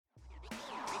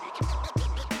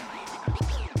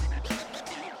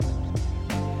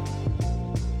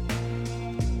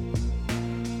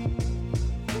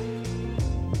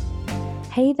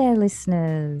Hey there,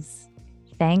 listeners.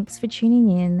 Thanks for tuning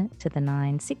in to the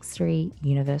 963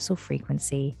 Universal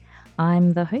Frequency. I'm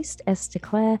the host, Esther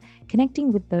Claire,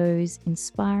 connecting with those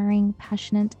inspiring,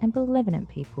 passionate, and benevolent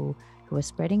people who are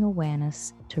spreading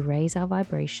awareness to raise our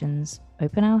vibrations,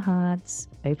 open our hearts,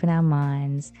 open our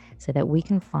minds, so that we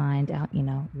can find our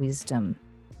inner wisdom.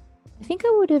 I think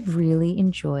I would have really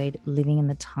enjoyed living in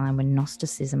the time when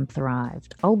Gnosticism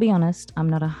thrived. I'll be honest, I'm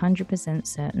not 100%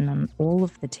 certain on all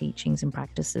of the teachings and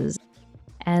practices,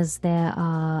 as there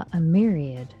are a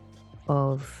myriad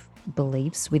of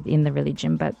beliefs within the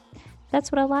religion, but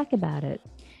that's what I like about it.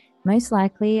 Most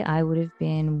likely, I would have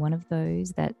been one of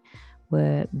those that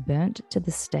were burnt to the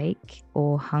stake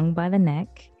or hung by the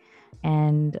neck.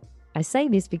 And I say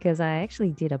this because I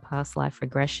actually did a past life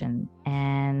regression,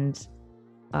 and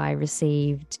I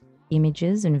received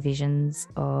images and visions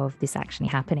of this actually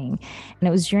happening. And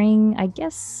it was during, I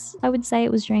guess I would say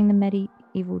it was during the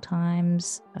medieval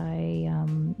times. I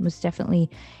was definitely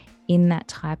in that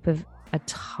type of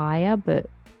attire, but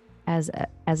as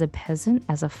a peasant,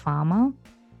 as a farmer,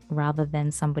 rather than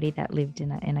somebody that lived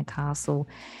in a castle.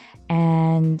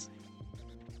 And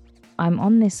I'm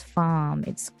on this farm.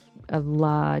 It's a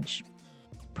large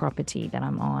property that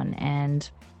I'm on, and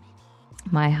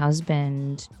my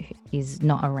husband is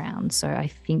not around, so I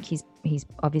think he's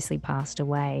obviously passed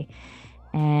away.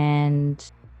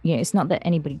 And it's not that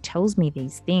anybody tells me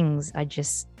these things, I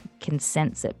just can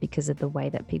sense it because of the way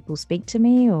that people speak to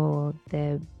me, or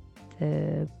their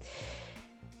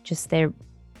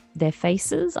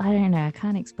faces. I don't know, I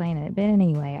can't explain it. But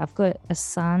anyway, I've got a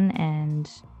son and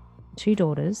 2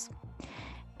 daughters,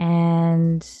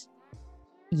 and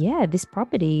this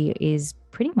property is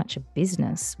pretty much a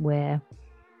business where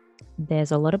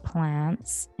there's a lot of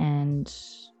plants and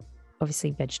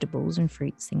obviously vegetables and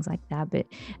fruits, things like that. But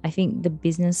I think the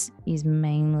business is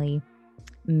mainly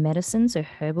medicine, so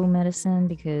herbal medicine,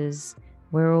 because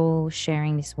we're all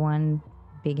sharing this one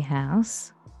big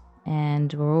house,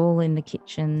 and we're all in the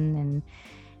kitchen,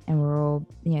 and we're all,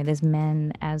 there's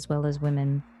men as well as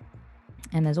women,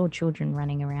 and there's all children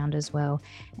running around as well.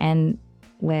 And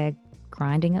we're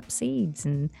grinding up seeds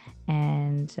and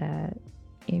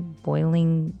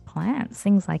boiling plants,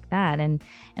 things like that. And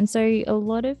so a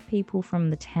lot of people from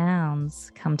the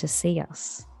towns come to see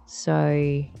us.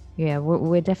 So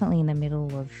we're definitely in the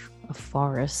middle of a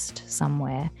forest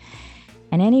somewhere.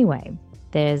 And anyway,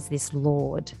 there's this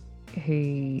lord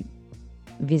who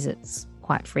visits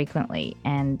quite frequently,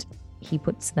 and he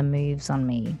puts the moves on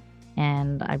me,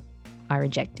 and I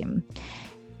reject him.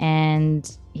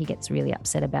 And he gets really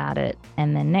upset about it.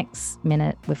 And then next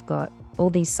minute, we've got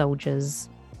all these soldiers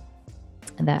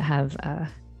that have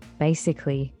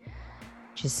basically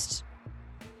just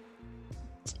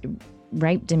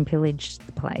raped and pillaged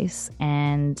the place.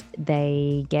 And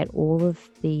they get all of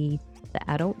the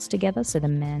adults together, so the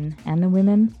men and the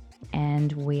women,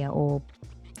 and we are all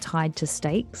tied to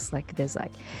stakes. Like there's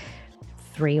like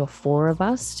 3 or 4 of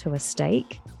us to a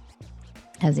stake,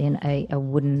 as in a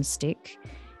wooden stick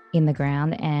in the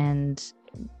ground, and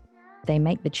they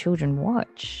make the children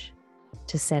watch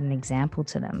to set an example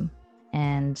to them,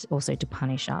 and also to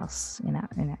punish us in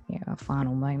our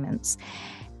final moments.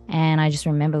 And I just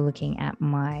remember looking at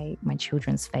my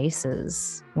children's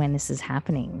faces when this is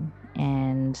happening,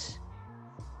 and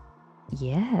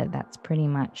that's pretty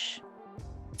much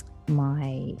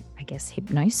my, I guess,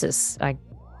 hypnosis.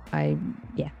 To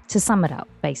sum it up,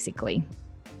 basically.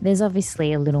 There's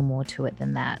obviously a little more to it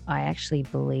than that. I actually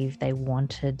believe they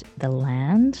wanted the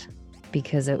land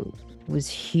because it was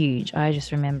huge. I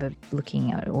just remember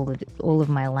looking at all of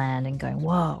my land and going,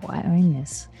 whoa, I own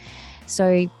this.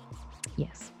 So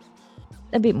yes,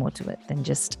 a bit more to it than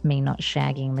just me not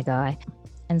shagging the guy.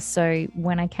 And so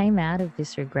when I came out of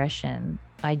this regression,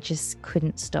 I just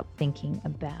couldn't stop thinking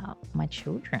about my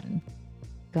children,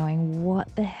 going,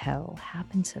 what the hell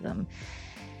happened to them?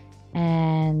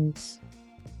 And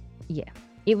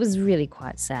it was really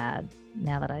quite sad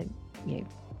now that I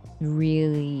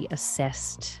really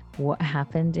assessed what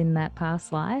happened in that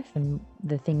past life and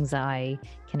the things I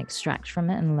can extract from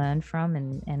it and learn from,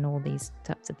 and all these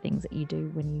types of things that you do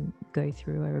when you go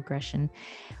through a regression.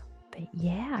 But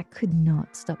I could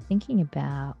not stop thinking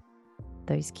about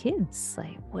those kids.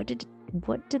 Like, what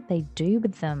did they do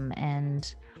with them?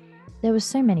 And there were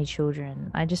so many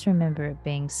children. I just remember it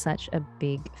being such a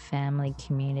big family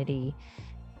community,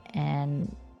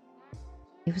 and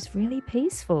it was really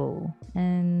peaceful.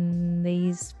 And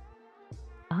these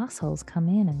assholes come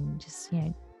in and just,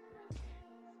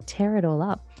 tear it all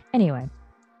up. Anyway,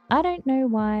 I don't know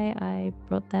why I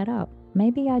brought that up.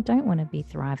 Maybe I don't want to be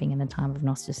thriving in the time of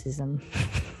Gnosticism.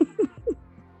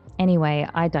 Anyway,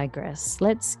 I digress.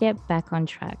 Let's get back on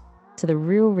track to the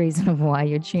real reason of why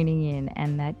you're tuning in,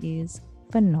 and that is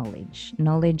for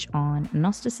knowledge on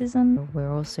Gnosticism.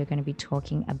 We're also going to be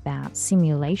talking about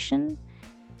simulation,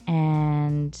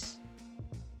 and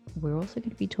we're also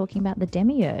going to be talking about the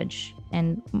demiurge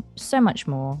and so much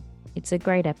more. It's a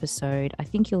great episode. I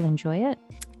think you'll enjoy it,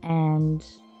 and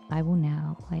I will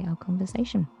now play our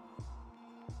conversation.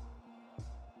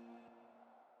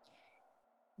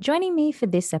 Joining me for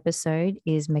this episode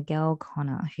is Miguel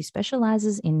Connor, who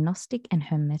specializes in Gnostic and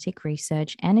Hermetic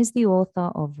research and is the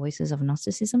author of Voices of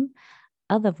Gnosticism,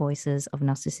 Other Voices of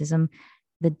Gnosticism,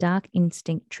 the Dark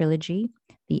Instinct Trilogy,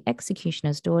 The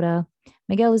Executioner's Daughter.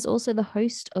 Miguel is also the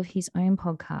host of his own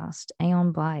podcast,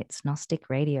 Aeon Bites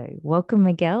Gnostic Radio. Welcome,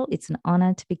 Miguel. It's an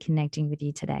honor to be connecting with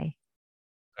you today.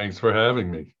 Thanks for having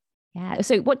me. Yeah.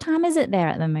 So what time is it there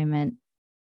at the moment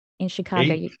in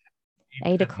Chicago?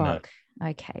 8 o'clock.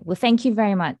 Okay. Well, thank you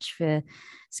very much for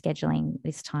scheduling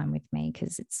this time with me,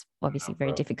 because it's obviously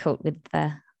very difficult with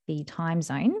the time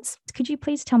zones. Could you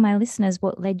please tell my listeners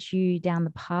what led you down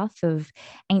the path of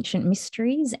ancient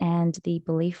mysteries and the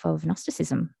belief of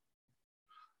Gnosticism?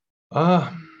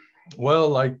 Well,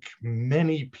 like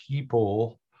many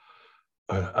people,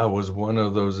 I was one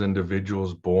of those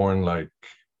individuals born like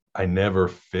I never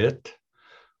fit.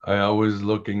 I always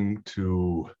looking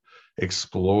to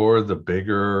explore the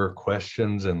bigger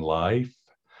questions in life,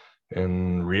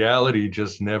 and reality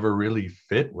just never really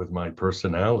fit with my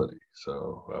personality.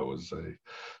 So I was a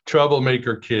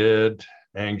troublemaker kid,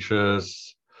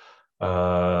 anxious,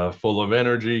 full of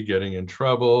energy, getting in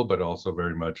trouble, but also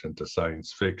very much into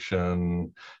science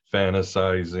fiction,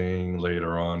 fantasizing,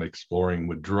 later on exploring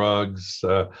with drugs,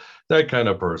 that kind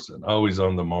of person, always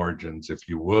on the margins, if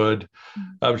you would.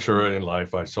 I'm sure in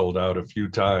life I sold out a few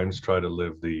times, try to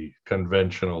live the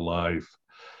conventional life.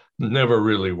 Never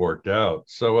really worked out.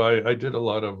 So I did a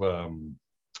lot of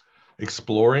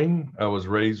exploring. I was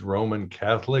raised Roman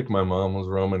Catholic. My mom was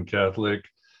Roman Catholic.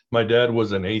 My dad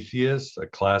was an atheist, a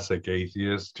classic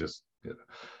atheist.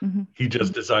 He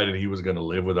just decided he was going to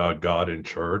live without God in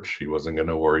church. He wasn't going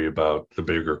to worry about the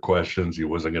bigger questions. He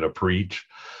wasn't going to preach.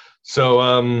 So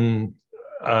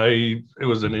it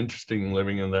was an interesting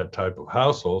living in that type of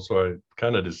household. So I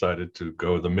kind of decided to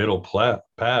go the middle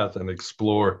path and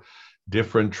explore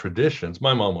different traditions.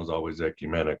 My mom was always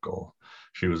ecumenical.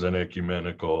 She was an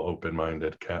ecumenical,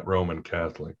 open-minded Roman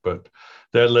Catholic. But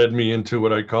that led me into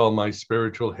what I call my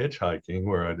spiritual hitchhiking,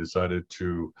 where I decided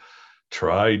to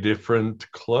try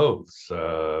different clothes,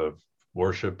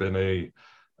 worship in a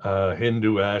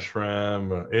Hindu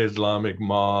ashram, Islamic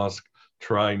mosque,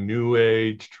 try New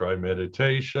Age, try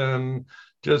meditation,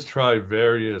 just try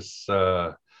various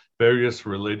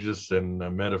religious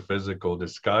and metaphysical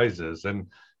disguises. And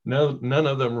none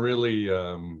of them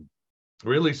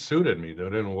really suited me. They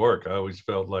didn't work. I always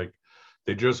felt like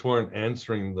they just weren't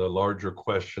answering the larger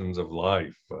questions of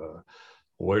life.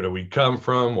 Where do we come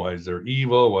from? Why is there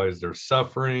evil? Why is there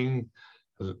suffering?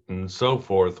 And so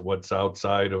forth. What's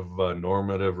outside of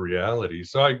normative reality?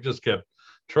 So I just kept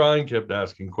trying, kept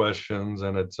asking questions.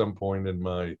 And at some point in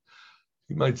my,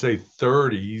 you might say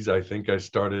 30s, I think I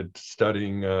started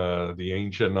studying the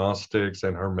ancient Gnostics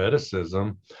and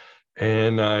Hermeticism.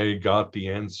 And I got the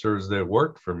answers that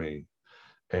worked for me.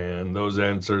 And those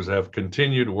answers have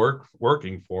continued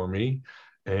working for me.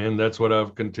 And that's what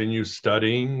I've continued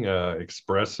studying,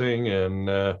 expressing,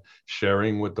 and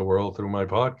sharing with the world through my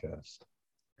podcast.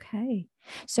 Okay.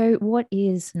 So what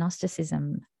is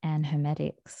Gnosticism and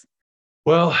Hermetics?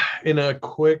 Well, in a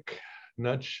quick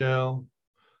nutshell,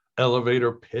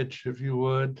 elevator pitch, if you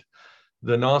would,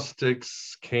 the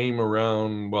Gnostics came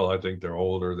around, well, I think they're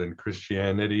older than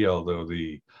Christianity, although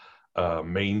the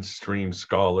mainstream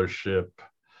scholarship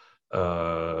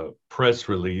press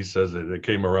release says that it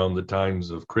came around the times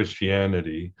of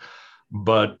Christianity,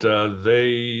 but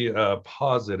they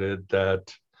posited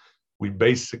that we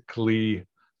basically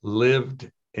lived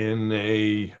in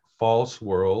a false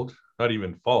world, not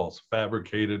even false,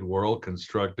 fabricated world,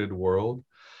 constructed world,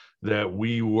 that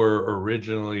we were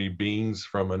originally beings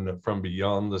from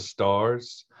beyond the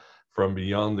stars, from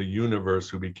beyond the universe,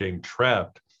 who became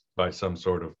trapped by some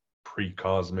sort of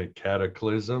pre-cosmic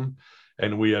cataclysm.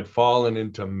 And we had fallen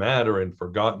into matter and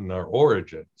forgotten our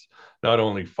origins. Not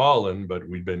only fallen, but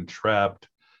we've been trapped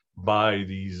by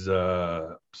these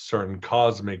certain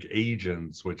cosmic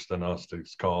agents, which the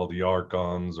Gnostics call the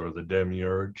archons or the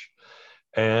demiurge.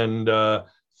 And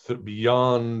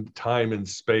beyond time and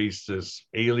space, this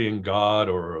alien god,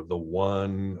 or the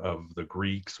one of the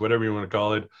Greeks, whatever you want to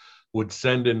call it, would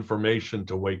send information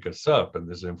to wake us up. And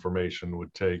this information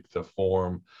would take the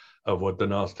form of what the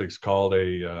Gnostics called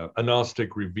a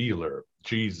Gnostic revealer: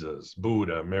 Jesus,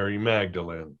 Buddha, Mary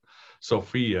Magdalene,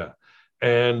 Sophia,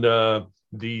 and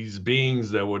these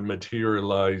beings that would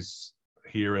materialize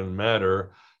here in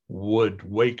matter would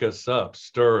wake us up,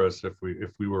 stir us if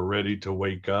we were ready to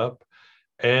wake up,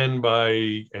 and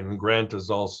grant us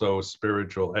also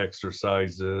spiritual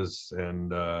exercises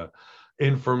and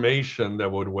information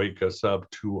that would wake us up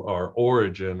to our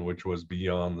origin, which was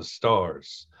beyond the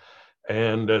stars.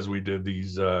 And as we did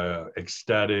these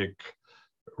ecstatic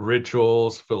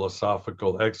rituals,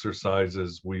 philosophical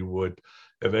exercises, we would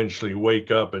eventually wake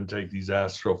up and take these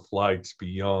astral flights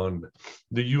beyond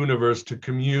the universe to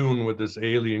commune with this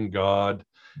alien God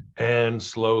and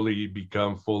slowly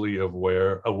become fully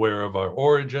aware of our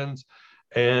origins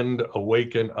and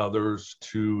awaken others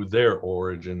to their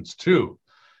origins too.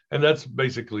 And that's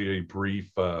basically a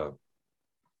brief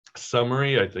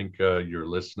summary. I think your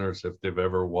listeners, if they've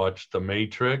ever watched The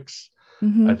Matrix,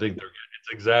 I think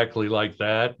it's exactly like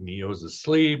that. Neo's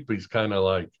asleep. He's kind of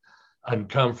like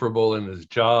uncomfortable in his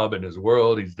job and his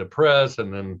world. He's depressed.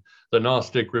 And then the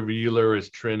Gnostic revealer is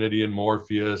Trinity and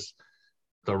Morpheus.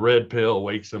 The red pill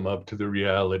wakes him up to the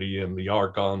reality, and the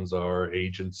archons are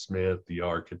Agent Smith, the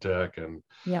architect. And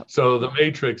so the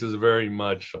Matrix is very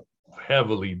much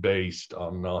heavily based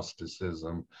on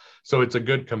Gnosticism. So it's a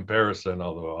good comparison,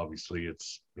 although obviously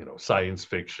it's, science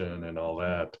fiction and all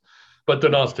that. But the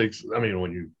Gnostics, I mean,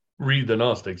 when you read the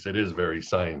Gnostics, it is very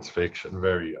science fiction,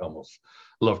 very almost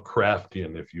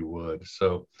Lovecraftian, if you would.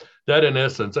 So that in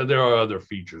essence, and there are other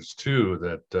features too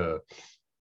that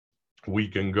we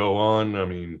can go on. I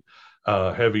mean,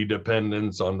 heavy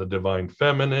dependence on the divine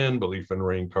feminine, belief in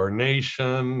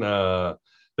reincarnation.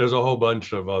 There's a whole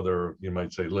bunch of other, you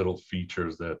might say, little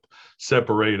features that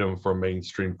separate them from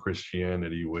mainstream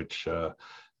Christianity, which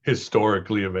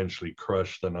historically eventually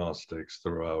crushed the Gnostics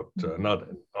throughout, not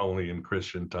only in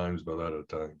Christian times, but other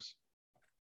times.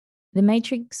 The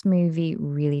Matrix movie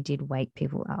really did wake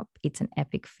people up. It's an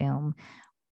epic film.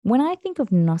 When I think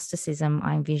of Gnosticism,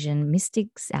 I envision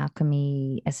mystics,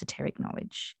 alchemy, esoteric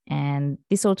knowledge, and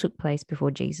this all took place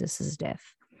before Jesus's death.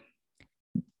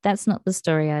 That's not the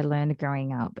story I learned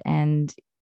growing up. And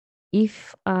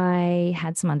if I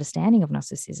had some understanding of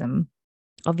Gnosticism,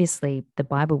 obviously the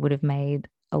Bible would have made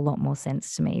a lot more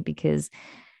sense to me, because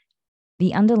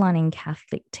the underlying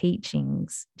Catholic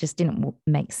teachings just didn't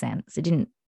make sense. It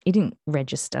didn't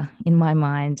register in my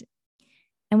mind.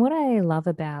 And what I love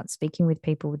about speaking with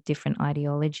people with different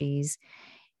ideologies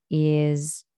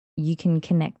is you can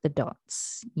connect the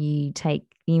dots. You take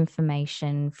the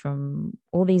information from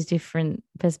all these different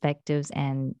perspectives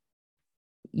and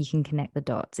you can connect the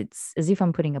dots. It's as if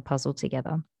I'm putting a puzzle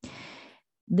together.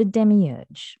 The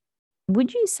demiurge.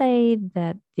 Would you say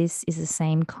that this is the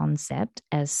same concept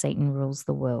as Satan rules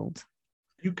the world?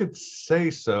 You could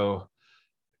say so.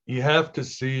 You have to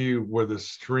see where the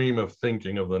stream of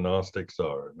thinking of the Gnostics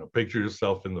are. Now, picture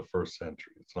yourself in the first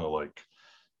century. It's not like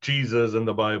Jesus and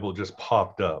the Bible just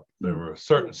popped up. There were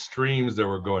certain streams that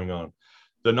were going on.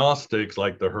 The Gnostics,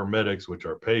 like the Hermetics, which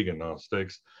are pagan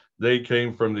Gnostics, they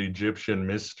came from the Egyptian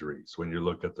mysteries. When you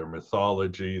look at their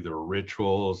mythology, their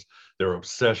rituals, their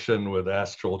obsession with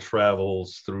astral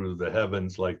travels through the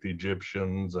heavens like the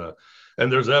Egyptians.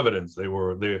 And there's evidence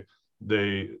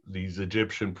these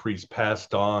Egyptian priests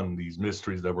passed on these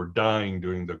mysteries that were dying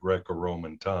during the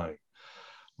Greco-Roman time.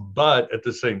 But at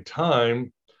the same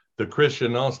time, the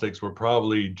Christian Gnostics were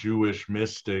probably Jewish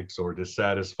mystics or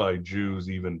dissatisfied Jews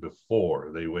even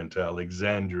before they went to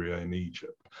Alexandria in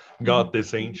Egypt, got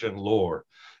this ancient lore.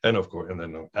 And of course, and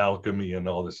then alchemy and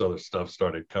all this other stuff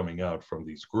started coming out from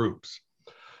these groups.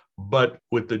 But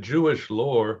with the Jewish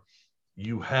lore,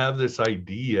 you have this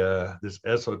idea, this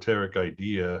esoteric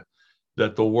idea,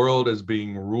 that the world is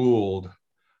being ruled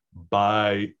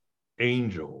by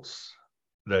angels,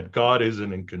 that God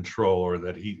isn't in control, or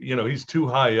that he's too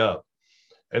high up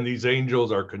and these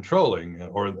angels are controlling,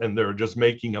 and they're just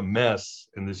making a mess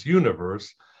in this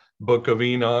universe. Book of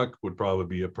Enoch would probably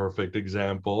be a perfect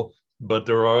example, but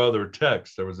there are other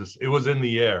texts. It was in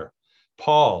the air.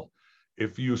 Paul,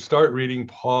 if you start reading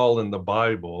Paul in the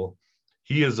Bible,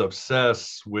 he is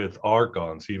obsessed with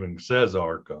archons. He even says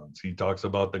archons. He talks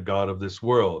about the God of this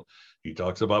world. He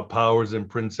talks about powers and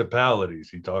principalities.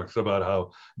 He talks about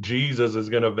how Jesus is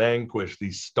going to vanquish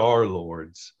these star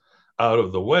lords out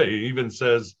of the way. He even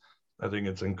says, I think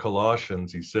it's in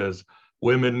Colossians, he says,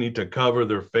 women need to cover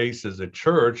their faces at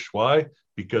church. Why?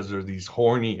 Because there are these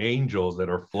horny angels that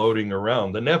are floating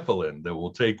around, the Nephilim, that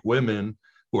will take women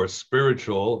who are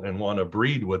spiritual and want to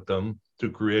breed with them to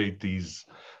create these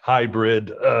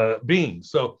hybrid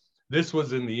beings. So this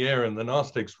was in the air, and the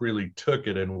Gnostics really took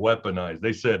it and weaponized.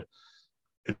 They said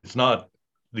it's not,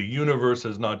 the universe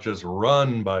is not just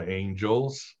run by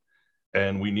angels,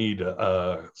 and we need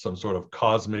some sort of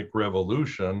cosmic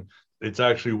revolution. It's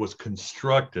actually was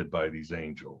constructed by these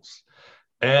angels.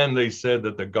 And they said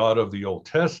that the God of the Old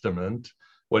Testament,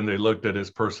 when they looked at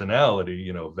his personality,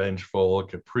 you know, vengeful,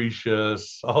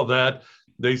 capricious, all that,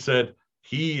 they said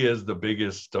he is the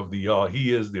biggest of the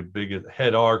he is the biggest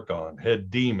head archon, head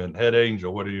demon, head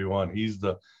angel, what do you want? He's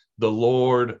the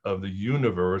Lord of the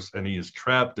universe, and he is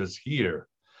trapped us here.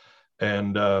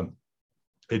 And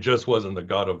it just wasn't the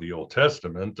God of the Old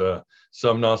Testament.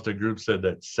 Some Gnostic groups said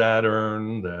that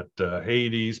Saturn, that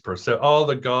Hades, all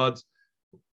the gods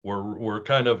were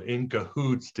kind of in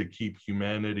cahoots to keep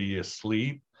humanity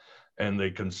asleep, and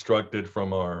they constructed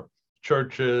from our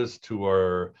churches to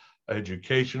our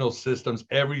educational systems.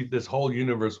 This whole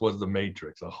universe was the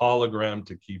matrix, a hologram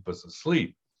to keep us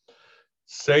asleep.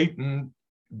 Satan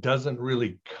doesn't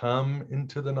really come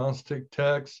into the Gnostic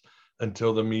text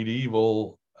until the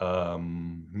medieval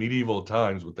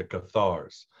times with the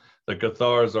Cathars. The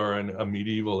Cathars are a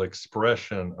medieval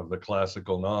expression of the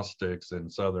classical Gnostics in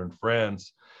southern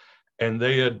France, and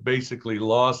they had basically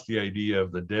lost the idea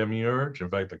of the demiurge. In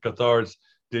fact, the Cathars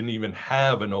didn't even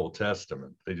have an Old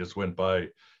Testament. They just went by,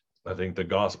 I think, the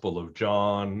Gospel of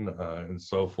John and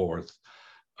so forth.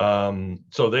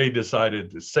 So they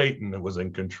decided that Satan was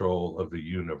in control of the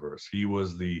universe. He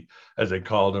was the, as they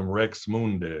called him, Rex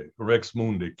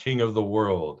Mundi, king of the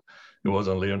world. It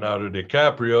wasn't Leonardo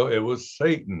DiCaprio, it was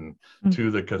Satan to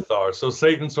the Cathars. So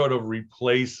Satan sort of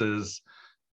replaces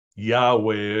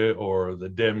Yahweh or the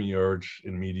demiurge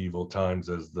in medieval times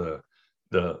as the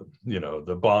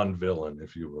Bond villain,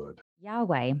 if you would.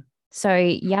 Yahweh. So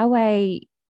Yahweh,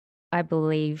 I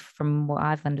believe, from what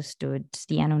I've understood,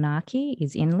 the Anunnaki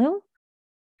is Enlil.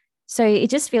 So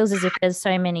it just feels as if there's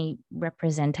so many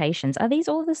representations. Are these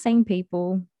all the same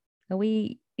people?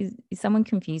 Is someone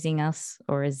confusing us,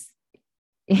 or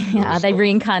are they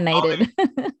reincarnated?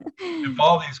 If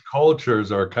all these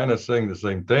cultures are kind of saying the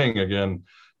same thing again,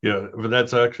 yeah, but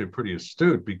that's actually pretty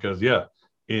astute because, yeah,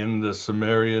 in the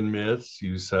Sumerian myths,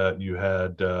 you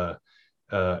had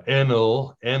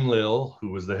Enlil, who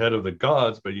was the head of the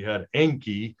gods, but you had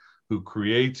Enki, who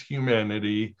creates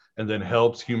humanity and then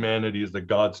helps humanity as the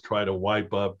gods try to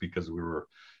wipe up because we were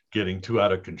getting too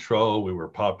out of control. We were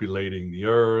populating the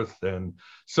earth and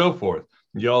so forth.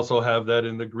 You also have that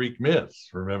in the Greek myths.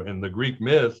 Remember, in the Greek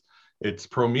myth, it's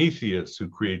Prometheus who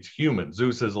creates humans.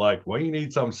 Zeus is like, well, you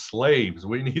need some slaves.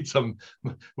 We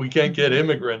can't get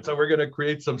immigrants, so we're going to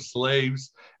create some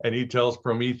slaves. And he tells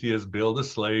Prometheus, build the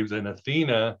slaves, and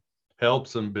Athena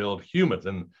helps him build humans.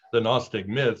 And the Gnostic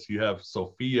myths, you have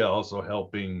Sophia also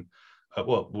helping.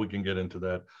 Well, we can get into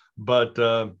that. But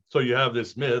so you have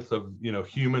this myth of,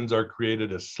 humans are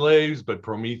created as slaves, but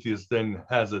Prometheus then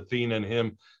has Athena and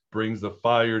him brings the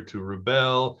fire to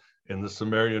rebel. In the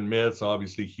Sumerian myths,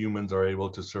 obviously humans are able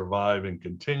to survive and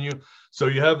continue. So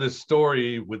you have this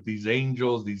story with these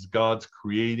angels, these gods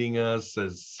creating us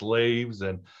as slaves,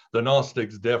 and the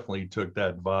Gnostics definitely took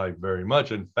that vibe very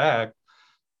much. In fact,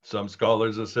 some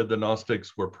scholars have said the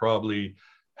Gnostics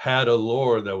had a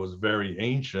lore that was very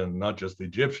ancient, not just the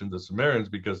Egyptians, the Sumerians,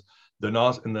 because in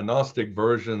the Gnostic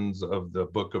versions of the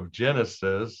book of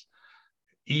Genesis,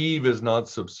 Eve is not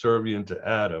subservient to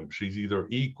Adam. She's either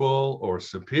equal or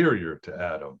superior to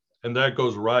Adam. And that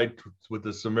goes right with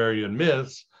the Sumerian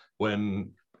myths when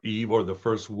Eve, or the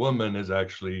first woman, is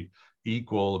actually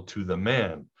equal to the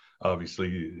man.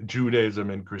 Obviously, Judaism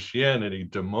and Christianity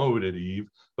demoted Eve,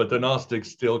 but the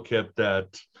Gnostics still kept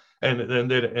that. And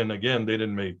again, they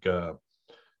didn't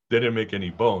make any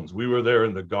bones. We were there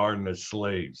in the garden as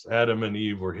slaves. Adam and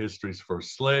Eve were history's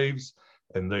first slaves,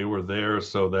 and they were there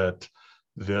so that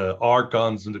the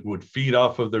archons would feed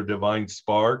off of their divine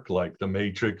spark, like the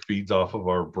matrix feeds off of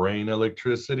our brain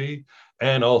electricity,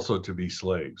 and also to be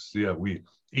slaves. Yeah,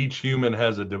 each human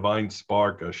has a divine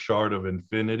spark, a shard of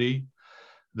infinity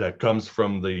that comes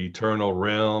from the eternal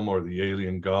realm or the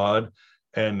alien god.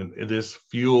 And this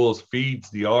feeds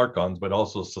the archons, but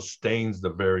also sustains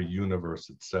the very universe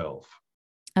itself.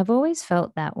 I've always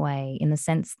felt that way, in the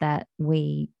sense that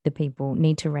we, the people,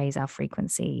 need to raise our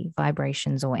frequency,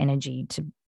 vibrations, or energy to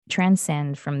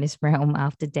transcend from this realm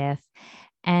after death,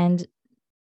 and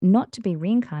not to be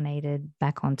reincarnated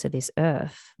back onto this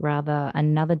earth, rather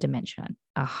another dimension,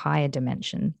 a higher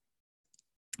dimension.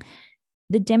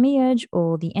 The demiurge,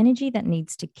 or the energy that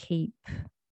needs to keep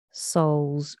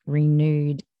souls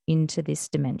renewed into this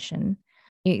dimension,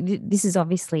 this is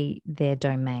obviously their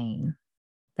domain.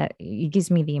 That it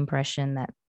gives me the impression that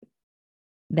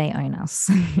They own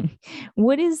us.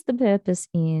 What is the purpose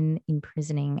in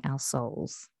imprisoning our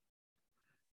souls?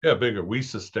 Yeah, bigger. We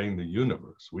sustain the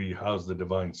universe. We house the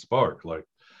divine spark. Like,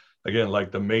 again,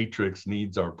 like the matrix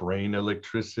needs our brain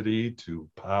electricity to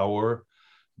power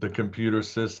the computer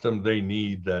system. They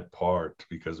need that part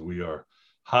because we are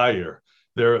higher.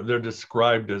 They're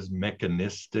described as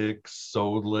mechanistic,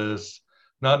 soulless,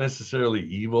 not necessarily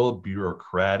evil,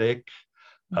 bureaucratic,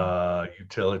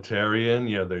 utilitarian.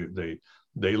 Yeah,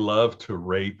 they love to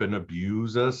rape and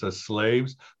abuse us as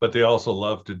slaves, but they also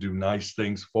love to do nice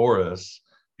things for us.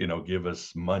 Give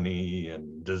us money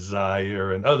and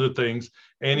desire and other things,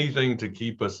 anything to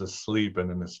keep us asleep and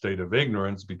in a state of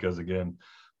ignorance, because again,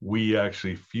 we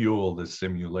actually fuel the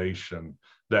simulation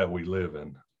that we live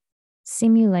in.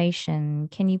 Simulation.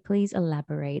 Can you please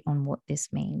elaborate on what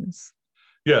this means?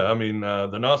 Yeah, I mean,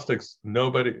 the Gnostics,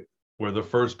 nobody were the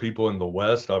first people in the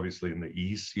West. Obviously, in the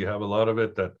East, you have a lot of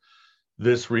it, that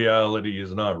this reality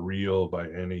is not real by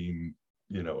any,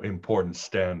 important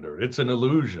standard. It's an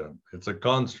illusion. It's a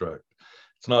construct.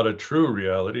 It's not a true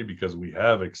reality because we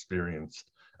have experienced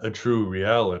a true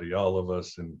reality, all of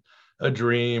us, in a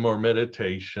dream or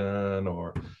meditation,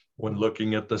 or when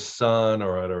looking at the sun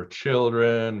or at our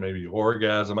children, maybe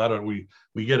orgasm. I don't,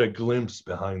 we get a glimpse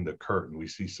behind the curtain. We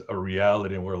see a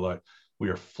reality and we're like, we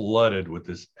are flooded with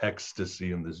this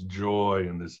ecstasy and this joy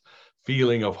and this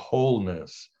feeling of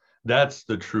wholeness. That's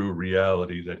the true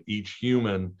reality that each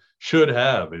human should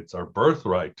have. It's our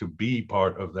birthright to be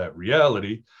part of that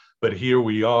reality. But here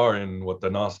we are in what the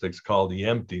Gnostics call the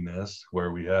emptiness, where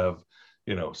we have,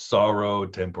 sorrow,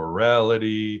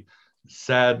 temporality,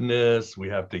 sadness. We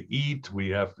have to eat. We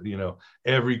have,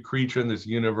 every creature in this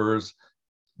universe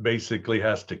basically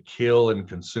has to kill and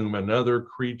consume another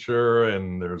creature.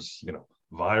 And there's,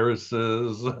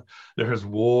 viruses, there's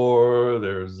war,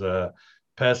 there's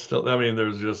pestilence. I mean,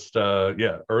 there's just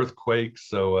earthquakes.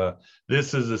 So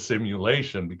this is a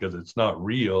simulation because it's not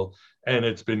real, and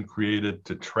it's been created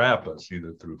to trap us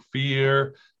either through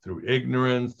fear, through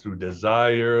ignorance, through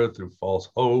desire, through false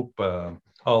hope,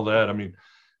 all that. I mean,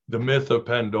 the myth of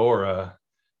Pandora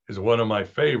is one of my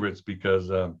favorites because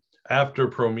after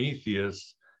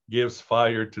Prometheus gives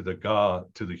fire to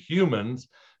the humans,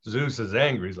 Zeus is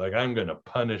angry. He's like, I'm going to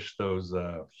punish those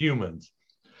humans.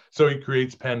 So he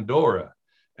creates Pandora.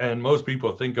 And most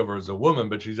people think of her as a woman,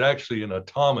 but she's actually an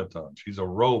automaton. She's a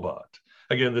robot.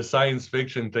 Again, the science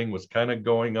fiction thing was kind of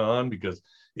going on because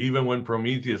even when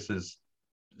Prometheus is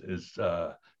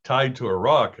tied to a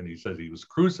rock and he says he was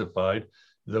crucified,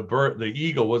 the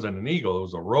eagle wasn't an eagle, it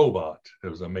was a robot. It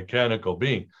was a mechanical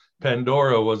being.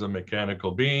 Pandora was a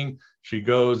mechanical being. She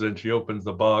goes and she opens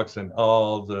the box, and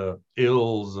all the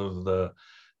ills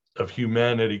of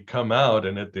humanity come out,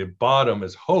 and at the bottom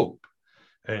is hope.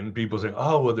 And people say,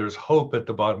 oh, well, there's hope at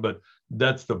the bottom. But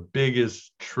that's the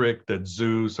biggest trick that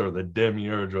Zeus or the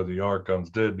demiurge or the archons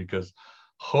did, because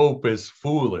hope is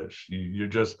foolish.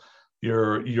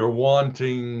 You're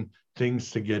wanting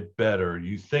things to get better.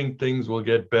 You think things will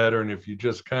get better. And if you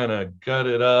just kind of gut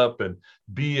it up and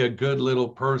be a good little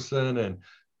person and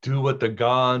do what the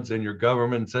gods and your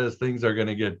government says, things are going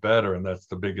to get better. And that's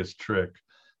the biggest trick.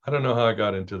 I don't know how I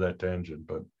got into that tangent,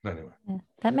 but anyway. Yeah,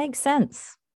 that makes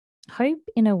sense. Hope,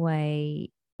 in a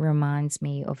way, reminds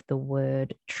me of the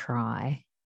word try.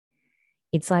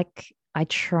 It's like I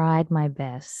tried my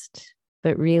best,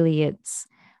 but really it's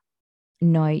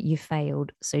no, you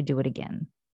failed, so do it again.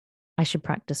 I should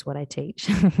practice what I teach.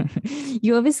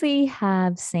 You obviously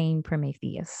have seen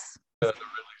Prometheus. Yeah, the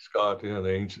Ridley Scott, yeah,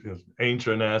 the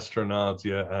ancient astronauts,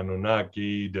 yeah,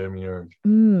 Anunnaki, demiurge.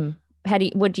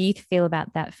 What do you feel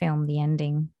about that film, the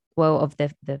ending? Well, of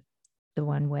the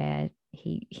one where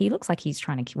he looks like he's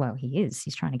trying to, well,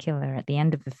 he's trying to kill her at the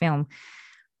end of the film.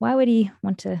 Why would he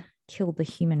want to kill the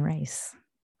human race?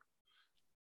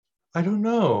 I don't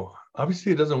know.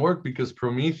 Obviously, it doesn't work because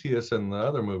Prometheus and the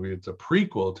other movie, it's a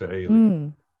prequel to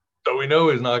Alien. So we know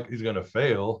he's going to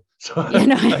fail. So Yeah,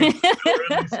 no.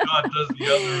 Ridley Scott does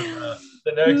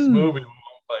the next movie, we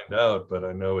won't find out, but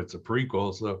I know it's a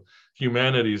prequel. So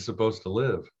humanity is supposed to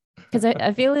live. Because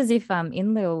I feel as if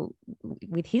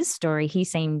with his story, he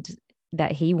seemed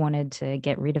that he wanted to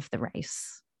get rid of the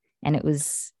race, and it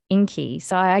was Inky.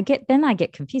 So I get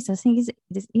confused. I was thinking,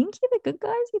 is Inky the good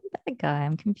guy? Is he the bad guy?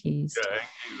 I'm confused.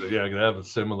 Yeah, they have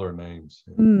similar names.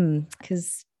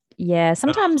 Because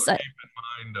sometimes keep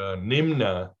in mind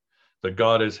Nimna, the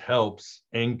goddess, helps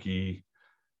Enki,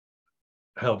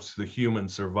 helps the human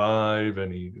survive,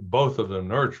 and both of them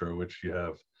nurture, which you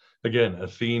have again,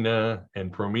 Athena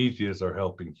and Prometheus are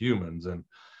helping humans. And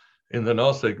in the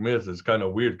Gnostic myth, it's kind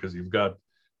of weird because you've got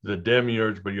the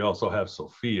demiurge, but you also have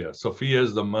Sophia. Sophia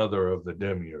is the mother of the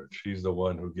demiurge. She's the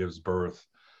one who gives birth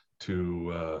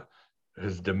to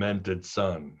his demented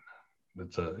son.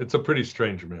 It's a pretty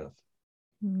strange myth.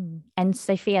 And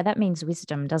Sophia, that means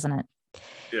wisdom, doesn't it?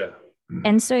 Yeah.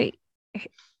 And so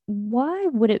why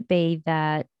would it be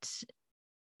that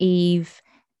Eve,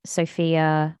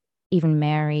 Sophia, even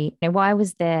Mary, why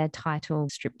was their title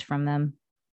stripped from them?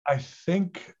 I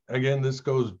think, again, this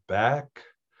goes back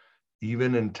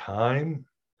even in time.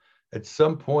 At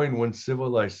some point when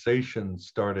civilization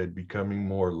started becoming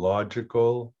more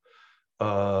logical,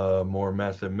 more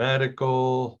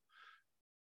mathematical,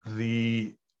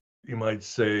 the, you might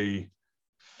say,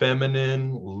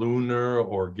 feminine, lunar,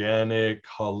 organic,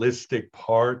 holistic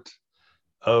part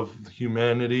of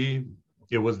humanity,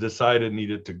 it was decided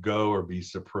needed to go or be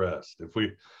suppressed.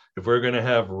 If we're going to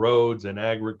have roads and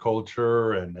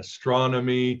agriculture and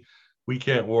astronomy, we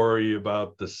can't worry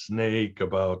about the snake,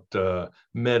 about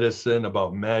medicine,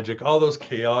 about magic, all those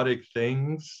chaotic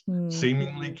things,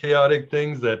 seemingly chaotic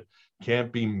things that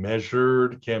can't be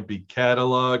measured, can't be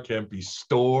cataloged, can't be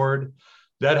stored.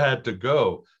 That had to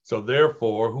go. So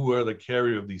therefore, who are the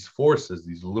carrier of these forces,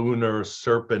 these lunar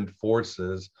serpent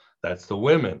forces? That's the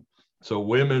women. So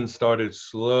women started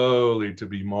slowly to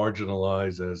be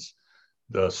marginalized as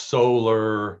the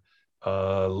solar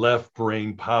left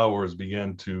brain powers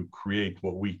began to create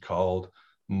what we called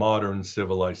modern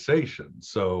civilization.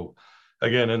 So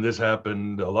again, and this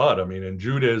happened a lot. I mean, in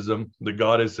Judaism, the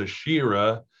goddess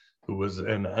Ashera, who was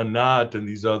an Anat, and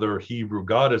these other Hebrew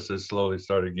goddesses slowly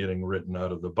started getting written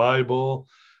out of the Bible.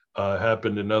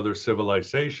 Happened in other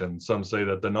civilizations. Some say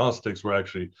that the Gnostics were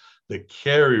actually the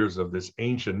carriers of this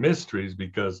ancient mysteries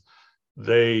because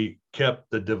they kept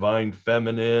the divine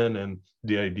feminine and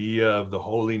the idea of the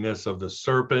holiness of the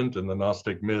serpent. In the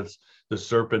Gnostic myths, the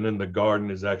serpent in the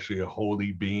garden is actually a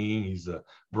holy being. He's a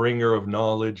bringer of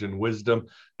knowledge and wisdom,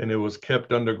 and it was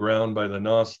kept underground by the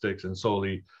Gnostics and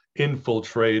slowly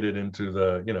infiltrated into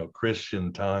the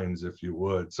Christian times, if you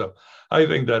would. So I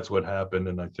think that's what happened,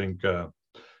 and I think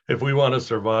if we want to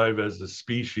survive as a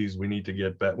species, we need to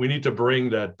get back. We need to bring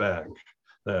that back,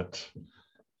 that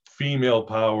female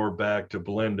power back to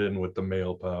blend in with the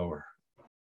male power.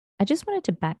 I just wanted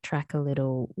to backtrack a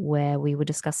little where we were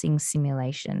discussing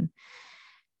simulation,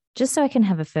 just so I can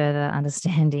have a further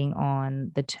understanding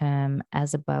on the term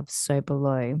as above, so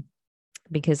below,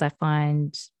 because I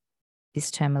find this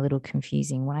term a little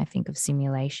confusing when I think of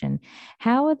simulation.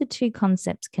 How are the two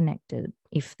concepts connected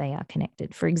if they are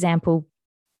connected? For example,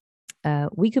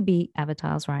 we could be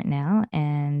avatars right now,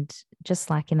 and just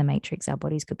like in the Matrix, our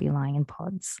bodies could be lying in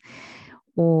pods,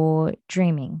 or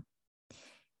dreaming.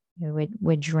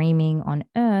 We're dreaming on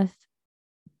Earth,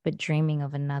 but dreaming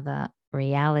of another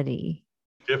reality.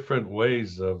 Different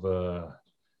ways of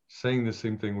saying the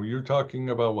same thing. Were you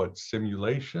talking about what,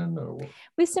 simulation or what?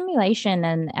 With simulation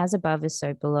and as above is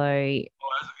so below.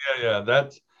 Yeah,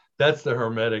 that's the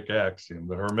Hermetic axiom.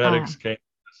 The Hermetics came at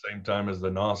the same time as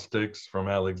the Gnostics from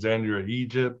Alexandria,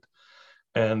 Egypt,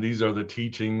 and these are the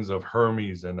teachings of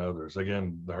Hermes and others.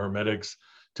 Again, the Hermetics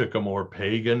took a more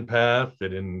pagan path. They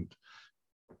didn't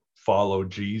follow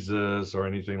Jesus or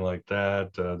anything like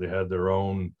that. They had their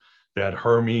own. They had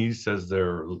Hermes as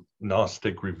their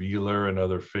Gnostic revealer and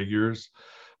other figures.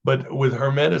 But with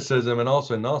Hermeticism and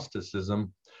also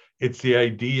Gnosticism, it's the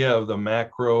idea of the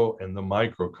macro and the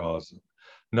microcosm.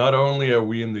 Not only are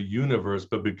we in the universe,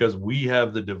 but because we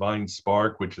have the divine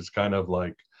spark, which is kind of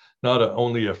like not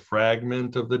only a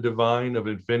fragment of the divine of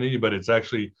infinity, but it's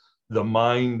actually the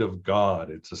mind of God.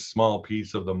 It's a small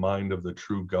piece of the mind of the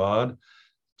true God.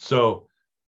 So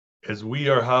as we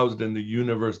are housed in the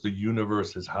universe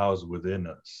is housed within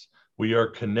us. We are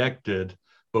connected,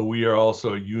 but we are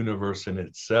also a universe in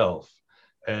itself.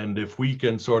 And if we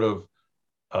can sort of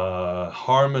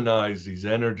harmonize these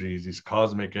energies, these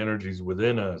cosmic energies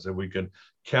within us, and we can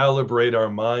calibrate our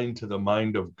mind to the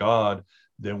mind of God,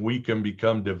 then we can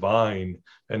become divine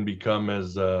and become,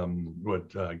 as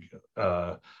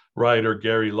writer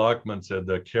Gary Lockman said,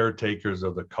 the caretakers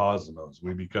of the cosmos.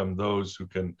 We become those who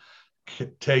can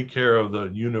take care of the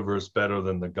universe better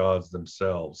than the gods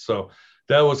themselves. So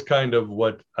that was kind of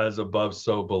what as above,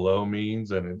 so below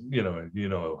means. And you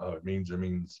know how it means. It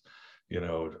means,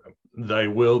 thy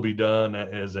will be done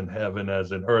as in heaven,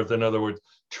 as in earth. In other words,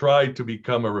 try to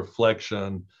become a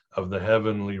reflection of the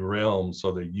heavenly realm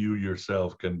so that you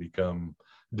yourself can become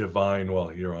divine while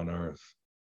here on earth.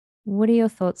 What are your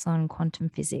thoughts on quantum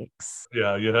physics?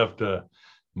 Yeah, you'd have to,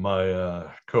 my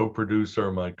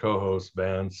co-producer, my co-host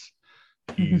Vance,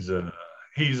 he's an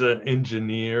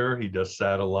engineer. He does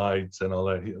satellites and all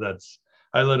that.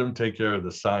 I let him take care of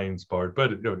the science part,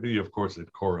 but of course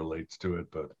it correlates to it.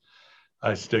 But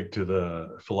I stick to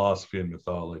the philosophy and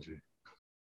mythology.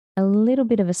 A little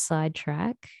bit of a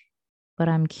sidetrack, but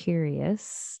I'm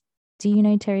curious. Do you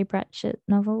know Terry Pratchett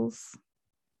novels?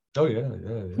 Oh yeah,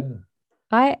 yeah,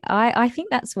 yeah. I think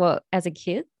that's what, as a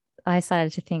kid, I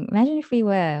started to think, imagine if we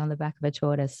were on the back of a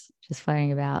tortoise just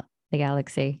floating about the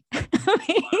galaxy.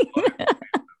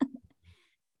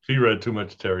 She read too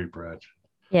much Terry Pratchett.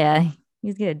 Yeah,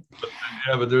 he's good.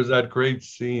 Yeah, but there's that great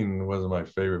scene, one of my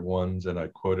favorite ones, and I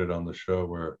quoted on the show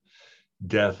where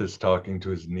Death is talking to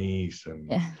his niece and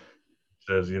Yeah.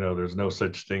 says, there's no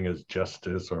such thing as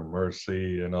justice or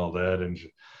mercy and all that.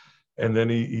 And then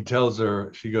he tells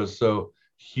her, she goes, so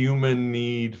human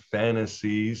need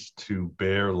fantasies to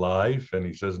bear life? And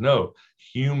he says, no,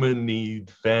 human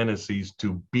need fantasies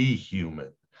to be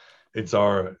human.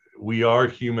 We are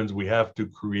humans. We have to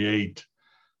create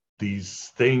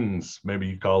these things. Maybe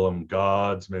you call them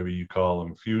gods, maybe you call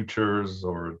them futures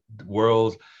or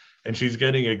worlds. And she's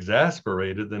getting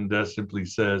exasperated. Then Des simply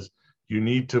says, you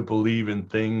need to believe in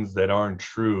things that aren't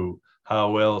true.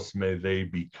 How else may they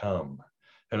become?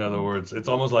 In other words, it's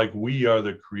almost like we are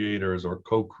the creators or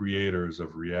co-creators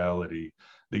of reality,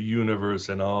 the universe,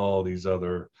 and all these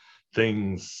other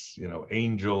things,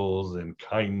 angels and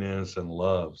kindness and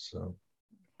love. So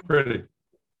pretty.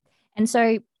 And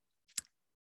so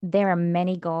there are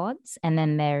many gods, and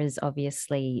then there is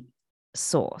obviously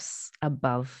source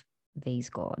above these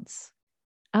gods.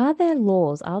 Are there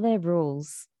laws, are there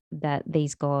rules that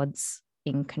these gods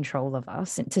in control of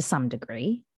us to some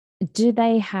degree? Do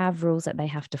they have rules that they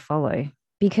have to follow?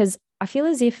 Because I feel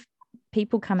as if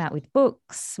people come out with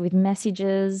books, with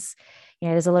messages.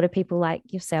 There's a lot of people like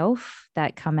yourself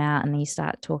that come out and you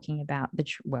start talking about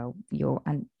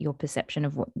your perception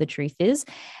of what the truth is.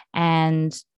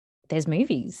 And there's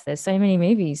movies. There's so many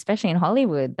movies, especially in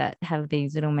Hollywood, that have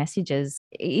these little messages.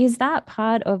 Is that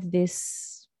part of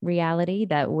this reality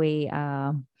that we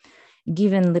are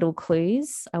given little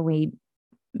clues? Are we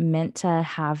meant to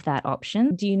have that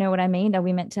option? Do you know what I mean? Are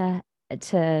we meant to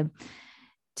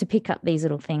pick up these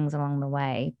little things along the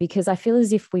way? Because I feel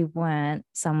as if we weren't,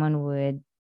 someone would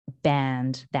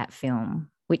ban that film,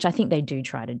 which I think they do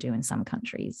try to do in some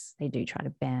countries. They do try to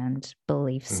ban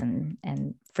beliefs and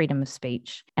freedom of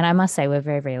speech. And I must say, we're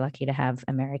very, very lucky to have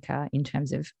America in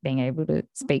terms of being able to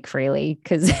speak freely,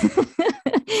 because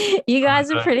you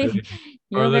guys are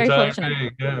you're very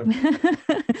fortunate. Yeah.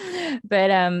 But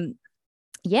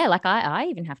yeah, like I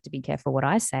even have to be careful what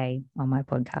I say on my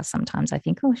podcast. Sometimes I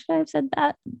think, oh, should I have said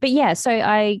that? But yeah, so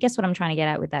I guess what I'm trying to get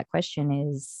at with that question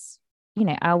is,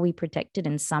 are we protected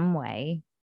in some way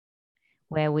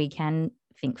where we can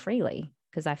think freely?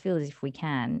 Because I feel as if we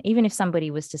can, even if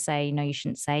somebody was to say, no, you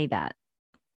shouldn't say that,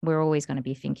 we're always going to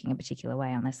be thinking a particular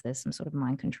way unless there's some sort of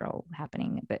mind control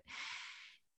happening. But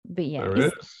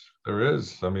yeah. There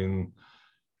is. I mean,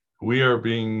 we are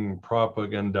being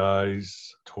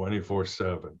propagandized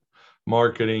 24/7.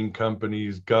 Marketing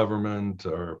companies, government,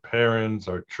 our parents,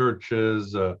 our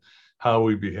churches, how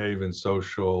we behave in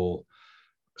social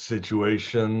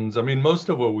situations. I mean, most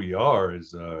of what we are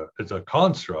is a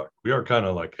construct. We are kind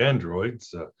of like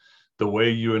androids. The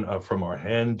way from our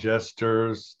hand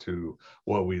gestures to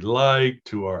what we like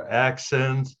to our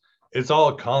accents, it's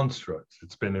all constructs.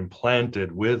 It's been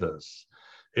implanted with us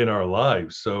in our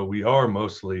lives. So we are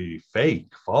mostly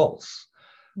fake, false.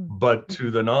 But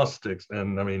to the Gnostics,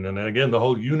 and I mean, and again, the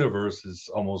whole universe is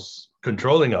almost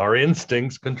controlling our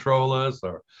instincts, control us,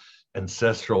 our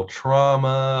ancestral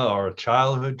trauma, our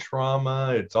childhood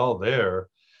trauma, it's all there.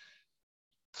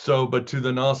 So, but to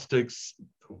the Gnostics,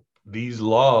 these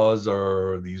rules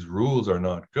are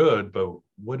not good. But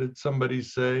what did somebody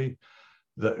say?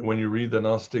 That when you read the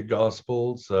Gnostic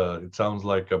Gospels, it sounds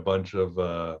like a bunch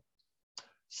of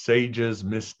sages,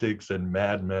 mystics, and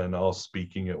madmen all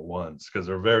speaking at once, because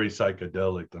they're very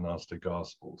psychedelic, the Gnostic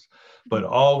Gospels. But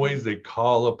always they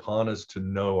call upon us to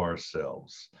know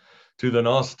ourselves. To the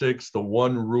Gnostics, the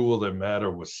one rule that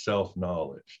mattered was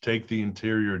self-knowledge. Take the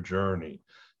interior journey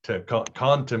to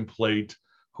contemplate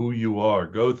who you are.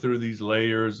 Go through these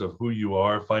layers of who you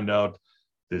are, find out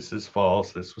this is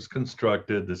false, this was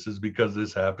constructed, this is because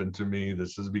this happened to me,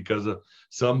 this is because of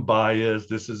some bias,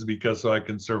 this is because so I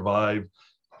can survive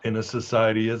in a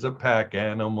society as a pack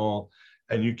animal.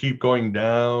 And you keep going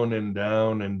down and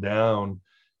down and down.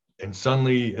 And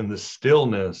suddenly, in the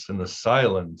stillness and the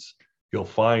silence, you'll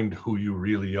find who you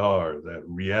really are, that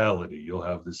reality. You'll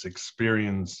have this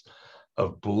experience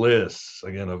of bliss,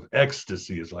 again, of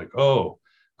ecstasy. It's like, oh,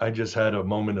 I just had a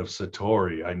moment of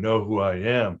Satori. I know who I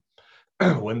am.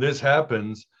 When this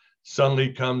happens,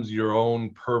 suddenly comes your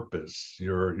own purpose,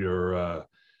 your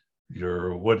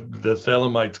what the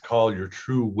Thelemites call your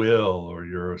true will, or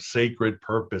your sacred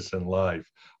purpose in life,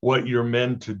 what you're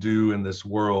meant to do in this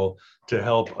world to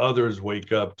help others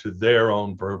wake up to their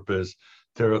own purpose,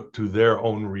 to their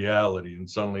own reality. And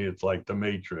suddenly it's like the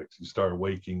Matrix. You start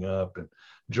waking up and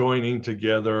joining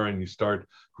together, and you start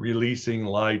releasing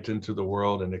light into the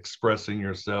world and expressing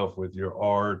yourself with your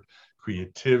art,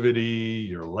 creativity,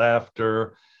 your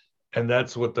laughter. And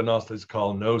that's what the Gnostics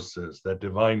call gnosis, that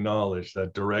divine knowledge,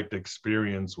 that direct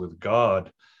experience with God.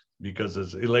 Because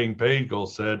as Elaine Pagel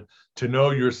said, to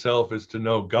know yourself is to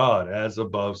know God, as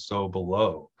above, so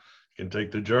below. You can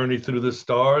take the journey through the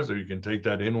stars, or you can take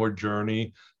that inward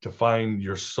journey to find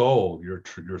your soul,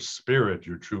 your spirit,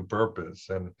 your true purpose.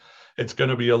 And it's going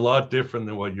to be a lot different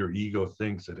than what your ego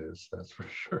thinks it is, that's for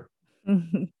sure.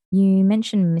 You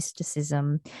mentioned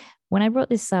mysticism. When I brought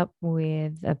this up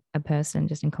with a person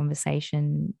just in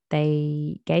conversation,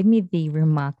 they gave me the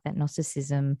remark that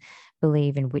Gnosticism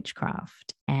believe in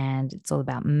witchcraft and it's all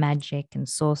about magic and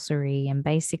sorcery, and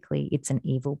basically it's an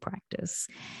evil practice.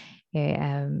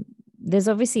 Yeah, there's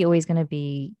obviously always going to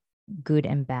be good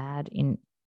and bad in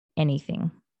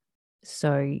anything.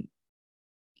 So,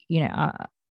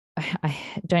 I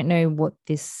don't know what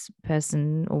this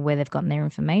person or where they've gotten their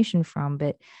information from,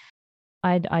 but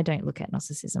I don't look at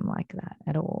Gnosticism like that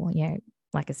at all.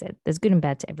 Like I said, there's good and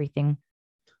bad to everything.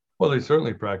 Well, they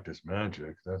certainly practice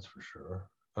magic, that's for sure.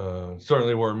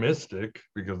 Certainly were mystic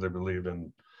because they believe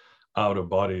in out of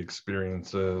body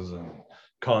experiences and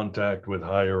contact with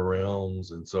higher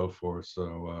realms and so forth.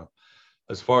 So,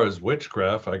 as far as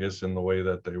witchcraft, I guess in the way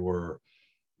that they were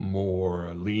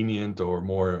more lenient or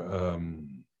more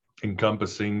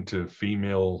encompassing to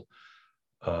female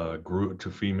group, to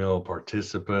female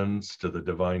participants, to the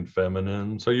divine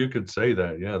feminine. So you could say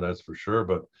that, yeah, that's for sure.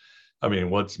 But I mean,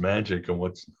 what's magic,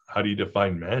 and how do you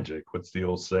define magic? What's the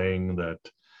old saying that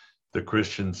the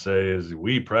Christians say is,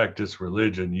 we practice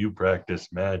religion, you practice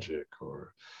magic?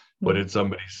 Or what Mm. did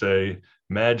somebody say?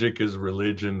 Magic is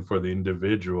religion for the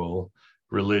individual.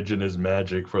 Religion is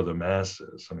magic for the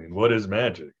masses. I mean, what is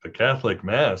magic? The Catholic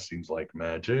Mass seems like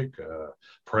magic.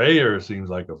 Prayer seems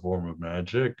like a form of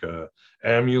magic.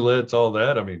 Amulets, all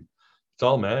that. I mean, it's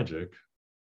all magic.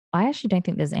 I actually don't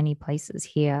think there's any places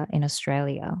here in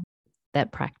Australia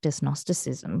that practice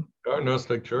Gnosticism. There are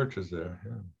Gnostic churches there.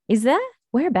 Yeah. Is there?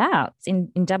 Whereabouts? In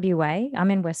WA?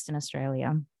 I'm in Western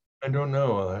Australia. I don't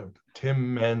know.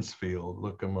 Tim Mansfield,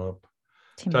 look him up.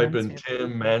 Tim Type in Mansfield.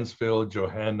 Tim Mansfield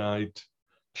Johannite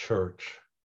Church.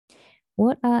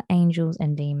 What are angels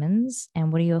and demons?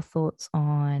 And what are your thoughts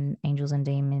on angels and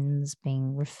demons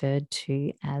being referred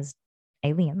to as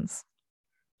aliens?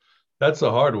 That's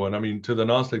a hard one. I mean, to the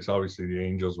Gnostics, obviously the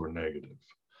angels were negative.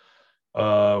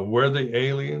 Were the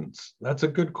aliens? That's a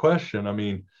good question. I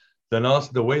mean,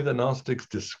 the way the Gnostics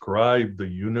describe the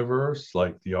universe,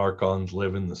 like the archons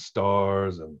live in the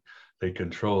stars and they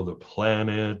control the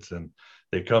planets, and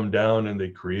they come down and they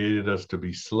created us to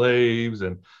be slaves,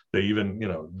 and they even,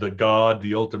 the God,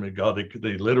 the ultimate God,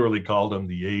 they literally called him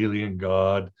the alien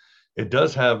God. It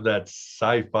does have that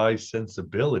sci-fi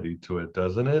sensibility to it,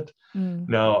 doesn't it? Mm.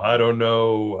 Now, I don't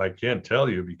know, I can't tell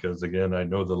you because again, I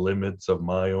know the limits of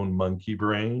my own monkey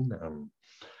brain.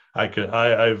 I've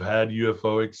had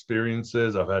UFO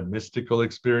experiences, I've had mystical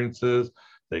experiences.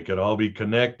 They could all be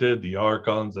connected. The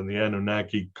Archons and the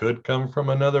Anunnaki could come from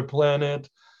another planet.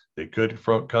 They could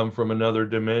come from another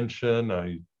dimension.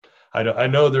 I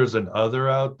know there's an other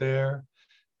out there,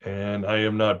 and I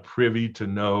am not privy to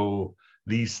know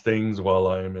these things while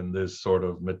I'm in this sort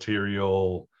of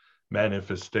material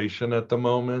manifestation at the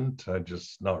moment. I'm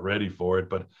just not ready for it,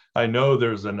 but I know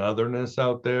there's an otherness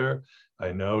out there.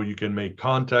 I know you can make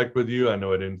contact with you. I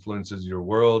know it influences your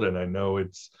world, and I know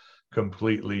it's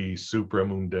completely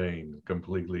supramundane,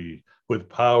 completely with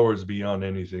powers beyond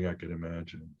anything I could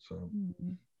imagine. So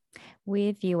Mm.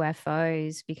 With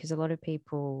UFOs, because a lot of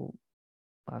people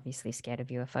are obviously scared of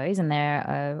UFOs, and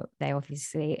they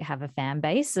obviously have a fan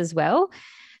base as well.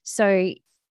 So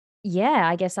yeah,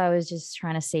 I guess I was just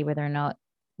trying to see whether or not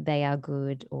they are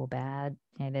good or bad.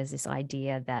 There's this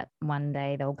idea that one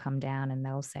day they'll come down and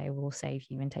they'll say, we'll save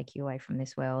you and take you away from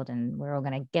this world, and we're all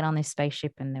going to get on this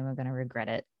spaceship and then we're going to regret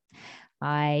it.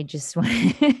 I just want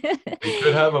they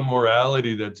could have a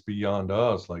morality that's beyond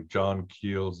us, like John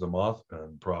Keel's The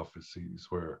Mothman prophecies,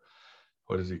 where,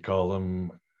 what does he call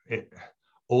them?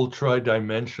 Ultra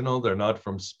dimensional. They're not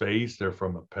from space, they're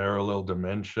from a parallel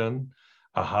dimension,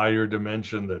 a higher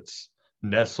dimension that's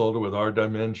nestled with our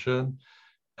dimension.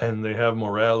 And they have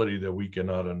morality that we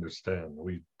cannot understand.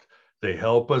 They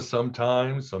help us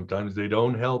sometimes. Sometimes they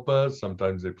don't help us.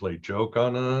 Sometimes they play joke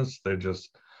on us. They're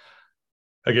just,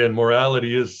 again,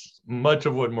 morality is much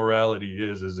of what morality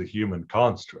is a human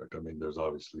construct. I mean, there's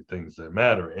obviously things that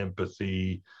matter,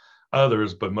 empathy,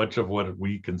 others, but much of what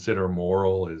we consider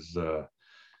moral is,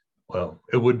 well,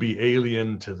 it would be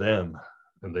alien to them,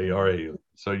 and they are alien.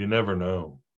 So you never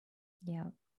know. Yeah.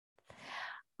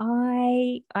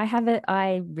 I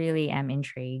really am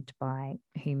intrigued by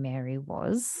who Mary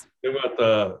was. About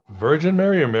the Virgin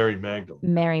Mary or Mary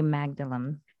Magdalene? Mary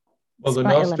Magdalene. Well, the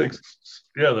Elaborate. Gnostics,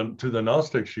 yeah, to the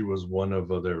Gnostics, she was one of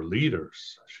their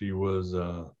leaders. She was,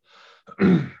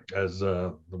 as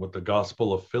what the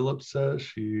Gospel of Philip says,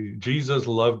 Jesus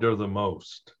loved her the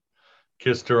most,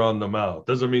 kissed her on the mouth.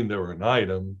 Doesn't mean they were an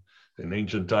item. In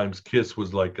ancient times, kiss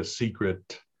was like a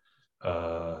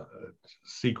uh,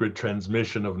 secret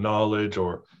transmission of knowledge,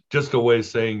 or just a way of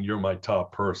saying you're my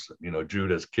top person.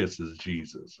 Judas kisses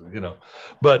Jesus.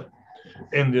 But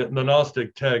in the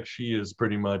Gnostic text, she is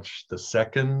pretty much the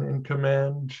second in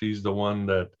command. She's the one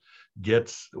that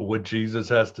gets what Jesus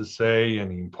has to say,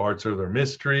 and he imparts her their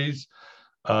mysteries.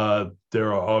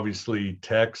 There are obviously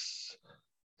texts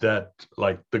that,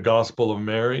 like the Gospel of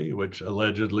Mary, which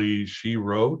allegedly she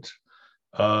wrote.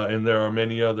 And there are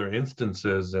many other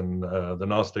instances in the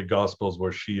Gnostic Gospels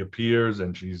where she appears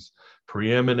and she's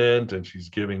preeminent and she's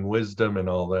giving wisdom and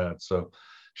all that. So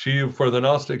for the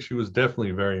Gnostics, she was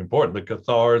definitely very important. The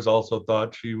Cathars also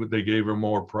thought they gave her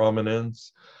more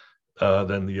prominence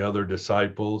than the other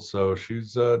disciples. So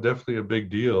she's definitely a big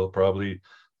deal. Probably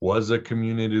was a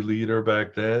community leader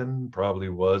back then, probably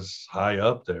was high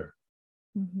up there.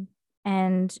 Mm-hmm.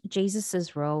 And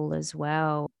Jesus's role as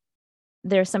well.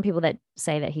 There are some people that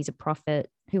say that he's a prophet.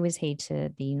 Who was he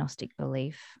to the Gnostic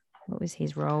belief? What was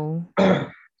his role?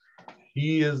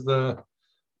 He is the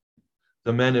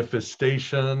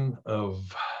manifestation of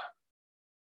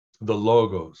the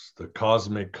logos, the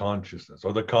cosmic consciousness,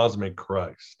 or the cosmic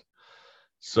Christ.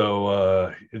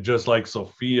 So just like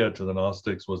Sophia to the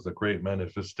Gnostics was the great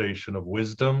manifestation of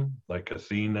wisdom, like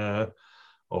Athena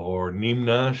or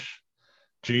Nimnash,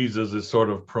 Jesus is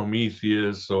sort of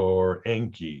Prometheus or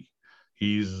Enki.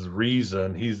 He's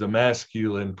reason, he's the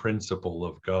masculine principle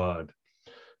of God.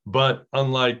 But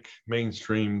unlike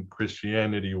mainstream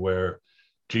Christianity, where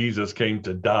Jesus came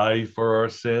to die for our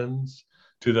sins,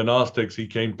 to the Gnostics, he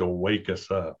came to wake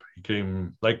us up. He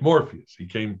came like Morpheus. He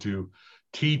came to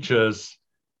teach us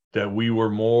that we were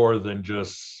more than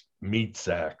just meat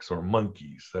sacks or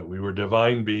monkeys, that we were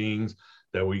divine beings,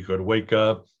 that we could wake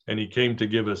up. And he came to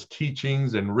give us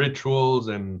teachings and rituals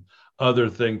and other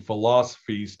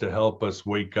philosophies to help us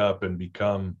wake up and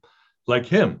become like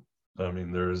him. I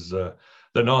mean, the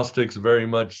Gnostics very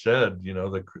much said,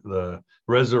 the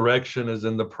resurrection is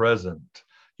in the present.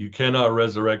 You cannot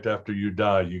resurrect after you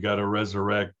die. You got to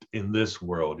resurrect in this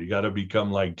world. You got to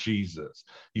become like Jesus.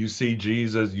 You see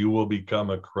Jesus, you will become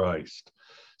a Christ.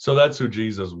 So that's who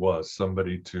Jesus was,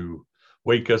 somebody to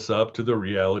wake us up to the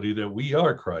reality that we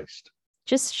are Christ.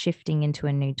 Just shifting into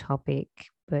a new topic,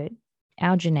 but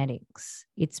our genetics,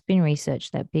 it's been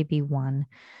researched that BB1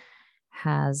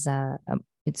 has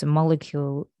it's a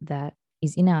molecule that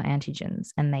is in our antigens,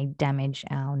 and they damage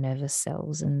our nervous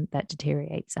cells, and that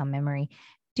deteriorates our memory.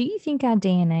 Do you think our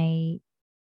DNA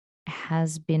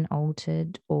has been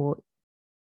altered or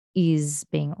is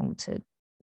being altered?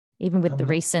 Even with the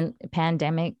recent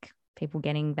pandemic, people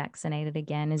getting vaccinated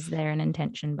again, is there an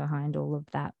intention behind all of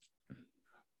that?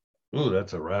 Oh,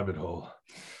 that's a rabbit hole.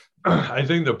 I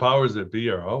think the powers that be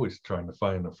are always trying to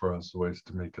find for us ways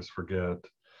to make us forget,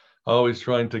 always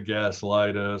trying to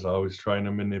gaslight us, always trying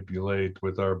to manipulate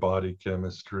with our body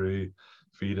chemistry,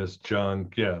 feed us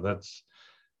junk. Yeah,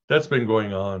 that's been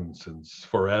going on since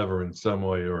forever in some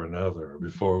way or another.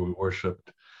 Before we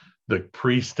worshiped the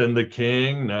priest and the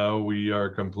king, now we are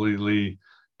completely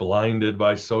blinded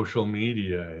by social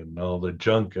media and all the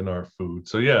junk in our food.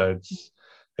 So yeah,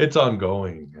 it's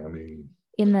ongoing. I mean,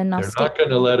 in the they're Gnostic not going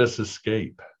to let us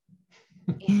escape.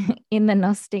 in the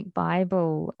Gnostic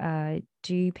Bible,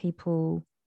 do people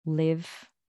live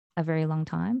a very long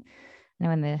time? I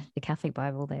know in the Catholic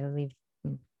Bible, they live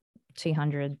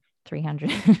 200,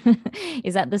 300.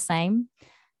 Is that the same?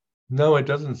 No, it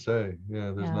doesn't say.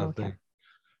 Yeah, there's nothing. Okay.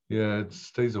 Yeah, it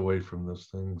stays away from those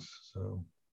things. So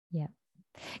yeah,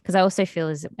 because I also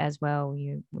feel as well,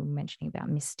 you were mentioning about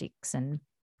mystics and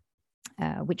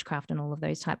witchcraft and all of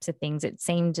those types of things. It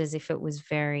seemed as if it was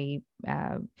very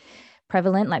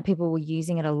prevalent, like people were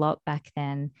using it a lot back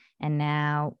then, and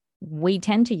now we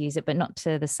tend to use it, but not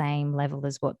to the same level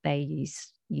as what they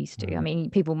used to. I mean,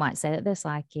 people might say that they're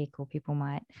psychic, or people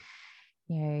might,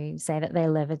 say that they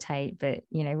levitate, but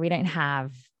we don't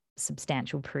have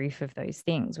substantial proof of those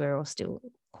things, we're all still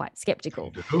quite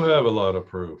skeptical. We do have a lot of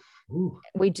proof. Ooh.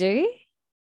 We do?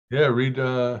 Yeah, read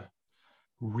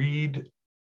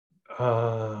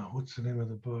what's the name of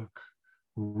the book?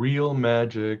 Real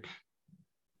Magic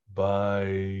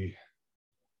by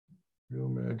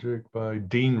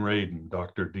Dean Radin,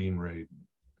 Dr. Dean Radin.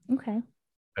 Okay.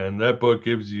 And that book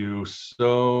gives you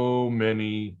so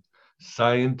many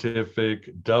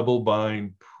scientific,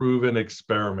 double-blind, proven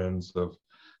experiments of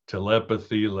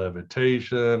telepathy,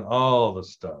 levitation, all the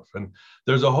stuff. And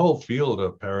there's a whole field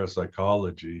of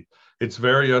parapsychology. It's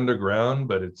very underground,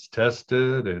 but it's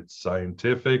tested, it's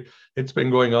scientific. It's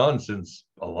been going on since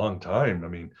a long time. I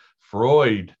mean,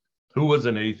 Freud, who was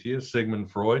an atheist, Sigmund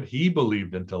Freud, he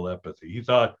believed in telepathy. He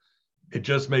thought it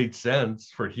just made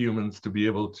sense for humans to be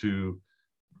able to,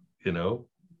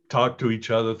 talk to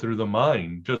each other through the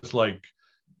mind, just like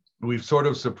we've sort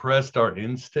of suppressed our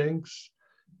instincts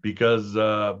because,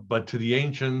 but to the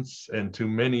ancients and to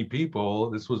many people,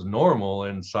 this was normal,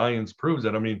 and science proves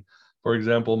it. I mean, for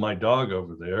example, my dog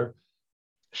over there,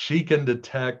 she can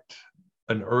detect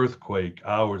an earthquake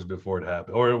hours before it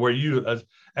happens, or where you, as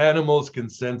animals, can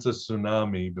sense a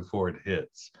tsunami before it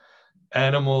hits.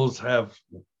 Animals have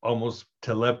almost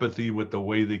telepathy with the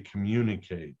way they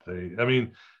communicate.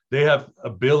 They have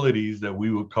abilities that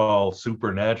we would call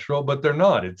supernatural, but they're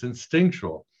not. It's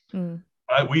instinctual. Mm.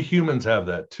 We humans have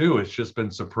that too. It's just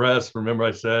been suppressed. Remember,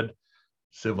 I said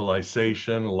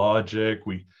civilization, logic.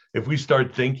 If we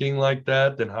start thinking like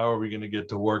that, then how are we going to get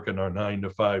to work in our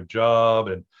 9-to-5 job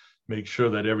and make sure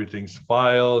that everything's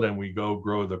filed and we go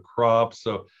grow the crops?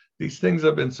 So these things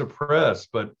have been suppressed,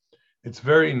 but it's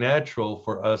very natural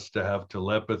for us to have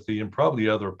telepathy and probably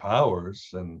other powers.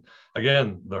 And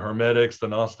again, the Hermetics, the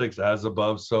Gnostics, as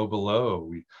above, so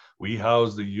below. We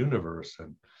house the universe,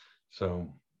 and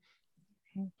so.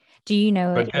 Do you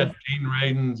know? But yeah, Gene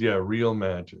Radin's, Real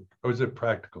Magic, or is it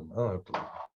Practical?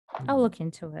 I'll look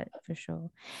into it for sure.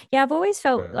 Yeah, I've always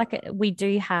felt like we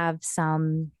do have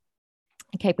some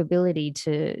capability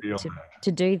to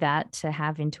do that, to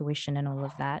have intuition and all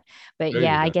of that. But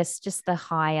I guess just the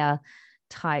higher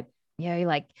type,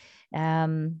 like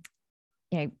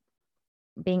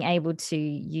being able to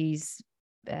use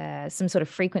some sort of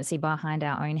frequency behind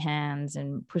our own hands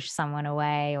and push someone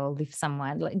away or lift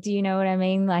someone. Like, do you know what I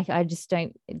mean? Like, I just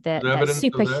don't. That's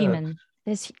superhuman.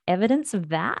 There's evidence of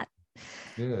that.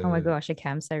 Yeah. Oh my gosh! Okay,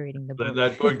 I'm so reading the book.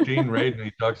 That book, Gene Radin,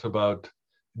 he talks about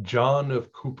John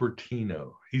of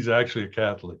Cupertino. He's actually a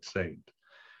Catholic saint.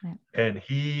 Yeah. And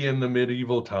he, in the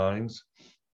medieval times,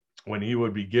 when he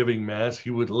would be giving mass,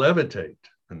 he would levitate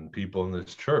and people in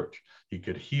this church. He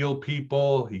could heal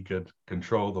people. He could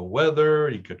control the weather.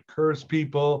 He could curse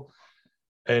people.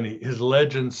 And his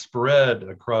legend spread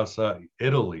across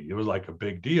Italy. It was like a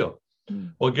big deal.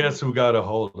 Mm. Well, guess who got a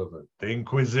hold of it? The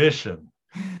Inquisition.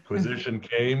 Inquisition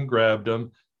came, grabbed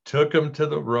him, took him to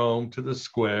Rome, to the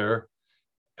square,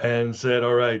 and said,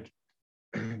 all right,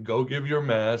 go give your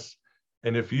mass.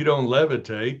 And if you don't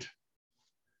levitate,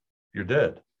 you're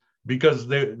dead. Because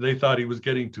they thought he was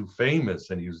getting too famous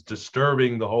and he was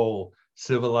disturbing the whole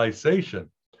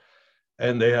civilization.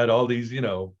 And they had all these,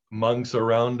 monks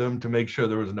around him to make sure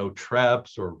there was no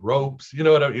traps or ropes. You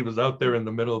know what I mean? He was out there in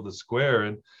the middle of the square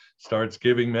and starts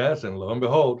giving mass, and lo and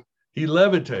behold, he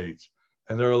levitates.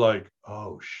 And they're like,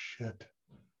 oh, shit,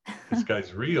 this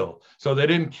guy's real. So they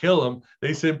didn't kill him.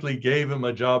 They simply gave him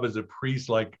a job as a priest,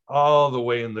 like all the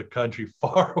way in the country,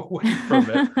 far away from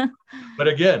it. But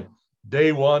again,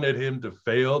 they wanted him to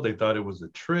fail. They thought it was a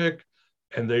trick.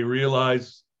 And they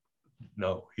realized,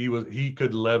 no, he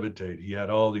could levitate. He had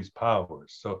all these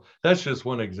powers. So that's just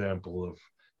one example of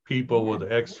people with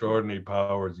extraordinary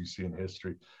powers you see in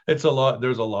history. It's a lot.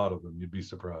 There's a lot of them. You'd be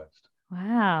surprised.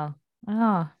 Wow.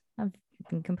 Oh, I've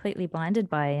been completely blinded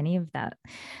by any of that.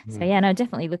 So no,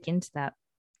 definitely look into that.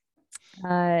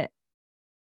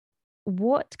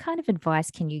 What kind of advice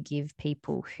can you give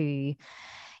people who,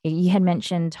 you had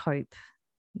mentioned hope,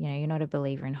 you're not a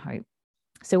believer in hope.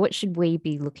 So what should we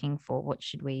be looking for? What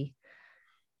should we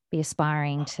be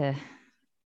aspiring to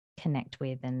connect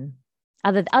with, and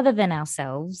other than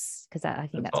ourselves? Because I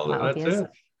think that's quite obvious.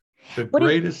 The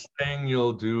greatest thing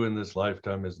you'll do in this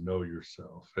lifetime is know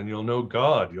yourself, and you'll know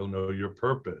God. You'll know your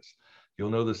purpose. You'll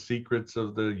know the secrets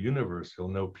of the universe. You'll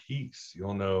know peace.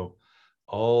 You'll know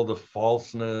all the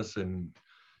falseness and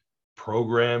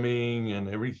programming and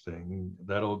everything.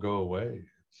 That'll go away.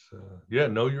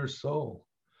 It's, know your soul.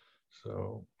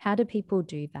 So how do people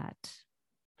do that?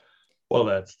 Well,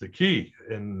 that's the key.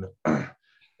 And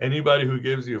anybody who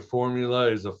gives you a formula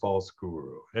is a false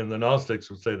guru. And the Gnostics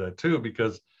would say that too,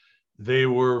 because they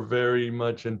were very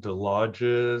much into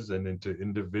lodges and into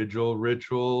individual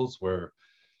rituals where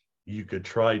you could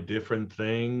try different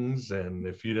things. And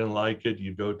if you didn't like it,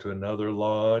 you go to another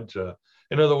lodge.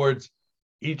 In other words,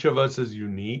 each of us is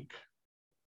unique.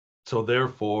 So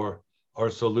therefore,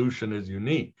 our solution is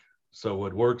unique. So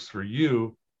what works for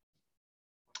you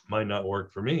might not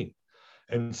work for me.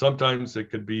 And sometimes it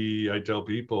could be, I tell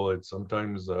people, it's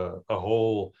sometimes a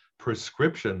whole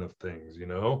prescription of things, you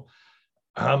know.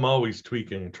 I'm always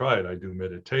tweaking and try it. I do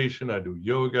meditation, I do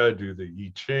yoga, I do the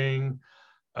I Ching,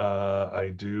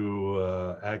 I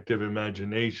do active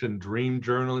imagination, dream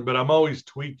journaling, but I'm always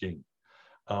tweaking.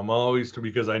 I'm always,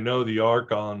 because I know the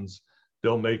archons,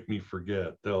 they'll make me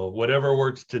forget. They'll, whatever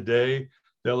works today,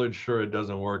 they'll ensure it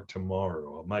doesn't work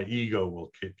tomorrow. My ego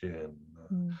will kick in.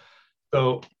 Mm.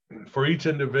 So for each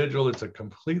individual, it's a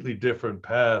completely different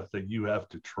path that you have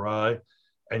to try.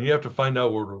 And you have to find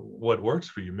out what works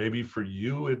for you. Maybe for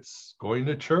you, it's going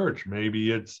to church.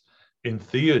 Maybe it's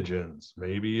entheogens.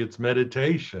 Maybe it's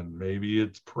meditation. Maybe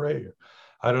it's prayer.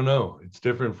 I don't know. It's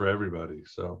different for everybody.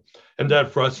 So, and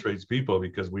that frustrates people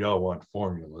because we all want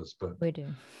formulas, but We do.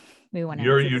 We want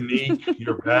you're answers. unique.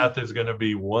 Your path is going to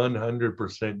be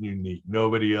 100% unique.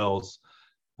 Nobody else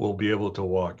will be able to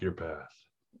walk your path.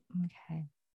 Okay.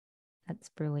 That's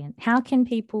brilliant. How can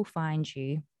people find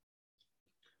you?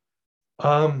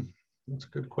 That's a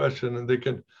good question. And they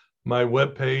can, my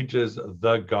webpage is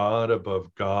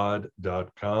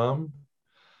thegodabovegod.com.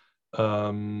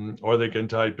 Or they can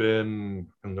type in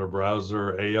their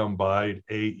browser Aeonbyte,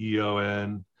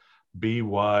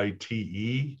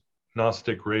 AEONBYTE,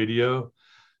 Gnostic Radio,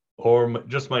 or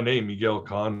just my name, Miguel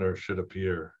Connor, should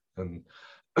appear. And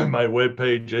my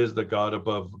webpage is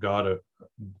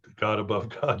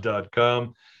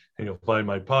thegodabovegod.com. And you'll find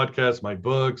my podcast, my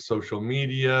books, social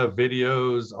media,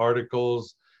 videos,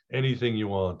 articles, anything you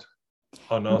want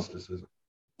on Gnosticism.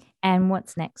 And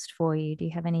what's next for you? Do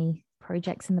you have any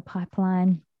projects in the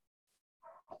pipeline?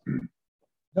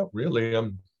 Not really.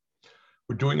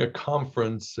 We're doing a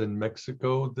conference in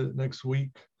Mexico the next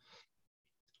week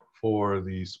for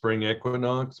the spring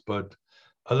equinox, but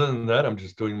other than that, I'm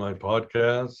just doing my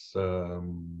podcasts.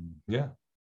 Yeah.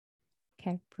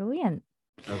 Okay, brilliant.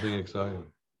 Nothing exciting.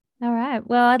 All right.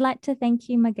 Well, I'd like to thank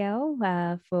you, Miguel,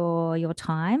 for your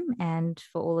time and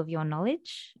for all of your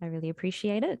knowledge. I really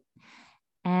appreciate it.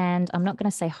 And I'm not going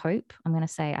to say hope. I'm going to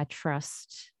say I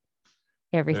trust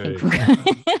everything. Hey.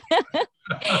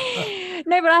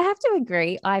 No, but I have to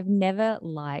agree. I've never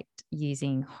liked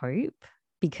using hope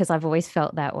because I've always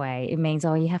felt that way. It means,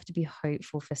 oh, you have to be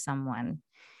hopeful for someone.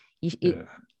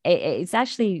 It's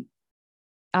actually,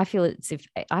 I feel it's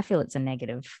a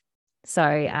negative.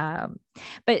 So,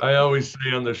 but I always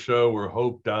say on the show, where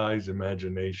hope dies,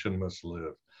 imagination must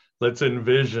live. Let's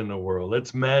envision a world.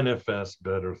 Let's manifest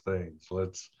better things.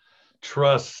 Let's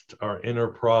trust our inner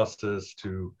process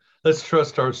let's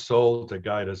trust our soul to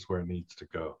guide us where it needs to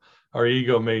go. Our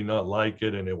ego may not like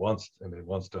it, and it wants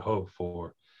to hope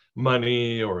for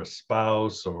money or a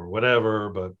spouse or whatever,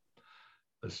 but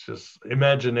it's just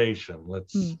imagination.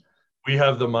 We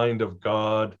have the mind of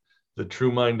God. The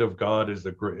true mind of God is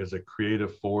a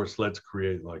creative force. Let's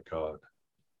create like God.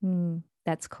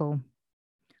 That's cool.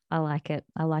 I like it.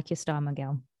 I like your style,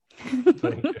 Miguel.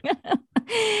 Thank you.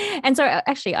 And so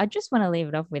actually, I just want to leave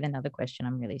it off with another question.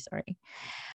 I'm really sorry.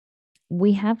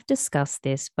 We have discussed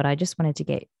this, but I just wanted to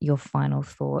get your final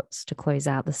thoughts to close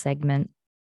out the segment.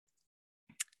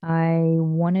 I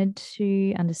wanted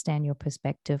to understand your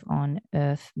perspective on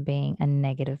Earth being a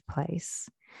negative place.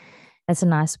 That's a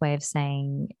nice way of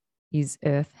saying, is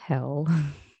Earth hell?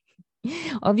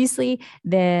 Obviously,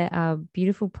 there are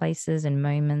beautiful places and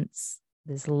moments.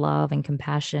 There's love and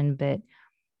compassion, but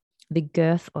the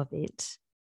girth of it,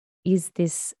 is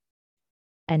this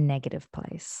a negative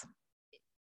place?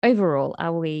 Overall,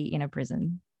 are we in a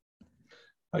prison?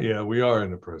 Yeah, we are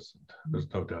in a prison.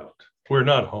 There's no doubt. We're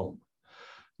not home.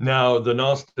 Now, the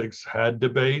Gnostics had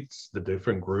debates, the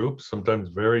different groups, sometimes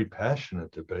very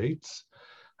passionate debates.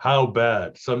 How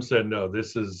bad? Some said, no,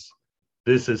 this is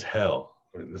hell.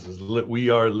 We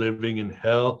are living in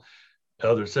hell.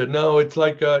 Others said, no, it's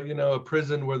like a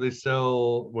prison where they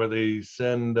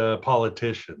send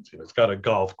politicians. It's got a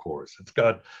golf course, it's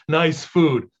got nice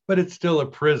food, but it's still a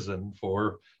prison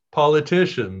for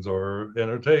politicians or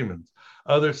entertainment.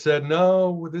 Others said,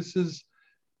 no, it's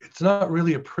not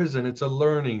really a prison, it's a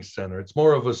learning center. It's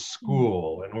more of a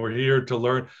school, and we're here to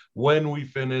learn. When we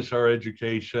finish our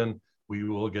education, we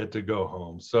will get to go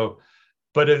home. So,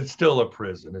 but it's still a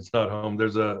prison. It's not home.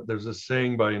 There's a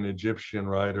saying by an Egyptian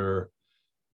writer.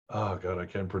 Oh God, I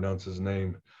can't pronounce his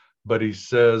name, but he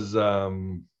says,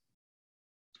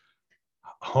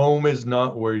 Home is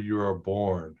not where you are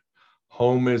born.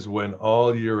 Home is when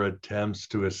all your attempts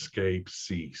to escape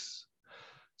cease.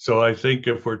 So I think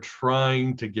if we're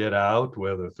trying to get out,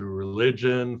 whether through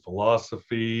religion,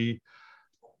 philosophy,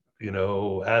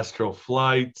 astral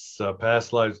flights,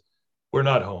 past lives, we're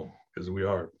not home because we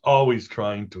are always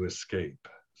trying to escape.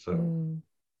 So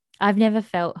I've never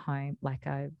felt home.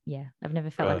 I've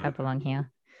never felt like I belong here.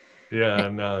 Yeah,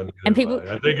 no, And people,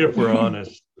 I think if we're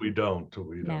honest, we don't.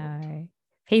 no,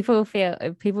 people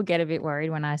get a bit worried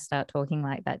when I start talking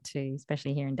like that too,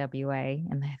 especially here in WA,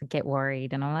 and they get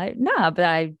worried. And I'm like, no, but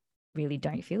I really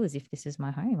don't feel as if this is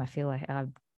my home. I feel like I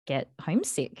get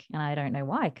homesick, and I don't know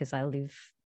why, because I live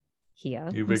here.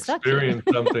 You've experienced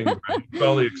something. Right? You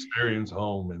probably experienced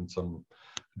home in some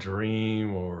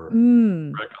dream or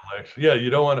recollection. Yeah, you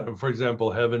don't want to. For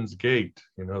example, Heaven's Gate.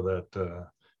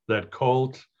 That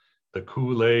cult, the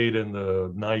Kool-Aid and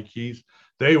the Nikes.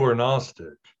 They were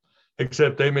Gnostic,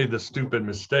 except they made the stupid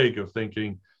mistake of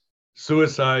thinking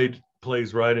suicide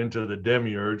plays right into the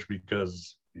demiurge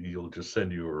because he'll just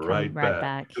send you right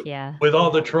back. Yeah. With all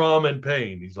the trauma and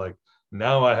pain. He's like,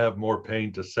 now I have more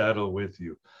pain to saddle with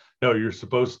you. No, you're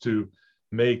supposed to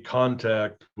make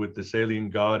contact with this alien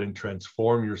god and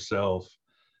transform yourself,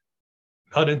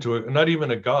 not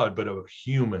even a god, but a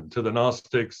human. To the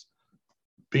Gnostics,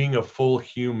 being a full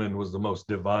human was the most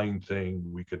divine thing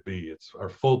we could be. It's our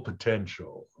full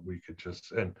potential.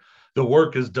 And the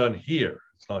work is done here.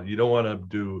 It's not, you don't want to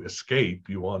do escape.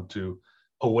 You want to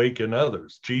awaken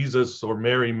others. Jesus or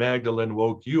Mary Magdalene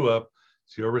woke you up.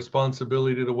 It's your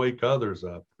responsibility to wake others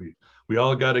up. We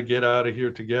all got to get out of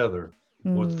here together.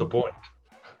 What's the point?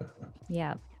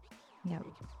 Yeah.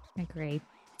 Agree.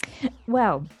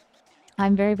 Well,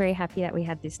 I'm very, very happy that we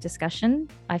had this discussion.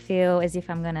 I feel as if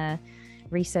I'm going to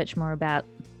research more about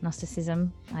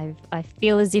Gnosticism. I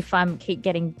feel as if I'm keep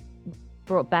getting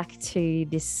brought back to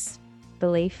this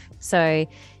belief. So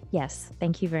yes,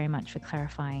 thank you very much for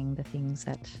clarifying the things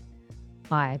that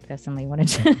I personally wanted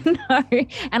to know.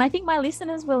 And I think my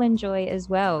listeners will enjoy as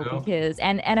well, because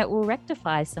and it will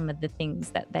rectify some of the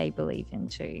things that they believe in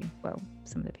too. Well,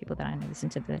 some of the people that I know listen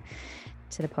to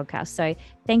the podcast. So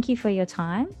thank you for your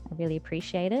time. I really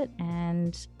appreciate it.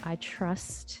 And I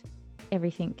trust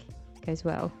everything goes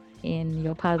well in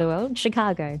your part of the world,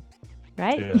 Chicago,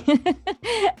 right? Yeah.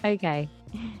 Okay.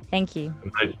 Thank you.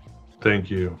 Thank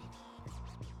you.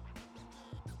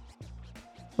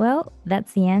 Well,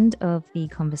 that's the end of the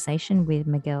conversation with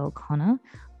Miguel Connor.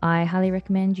 I highly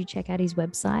recommend you check out his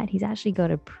website. He's actually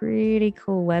got a pretty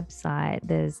cool website.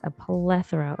 There's a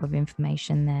plethora of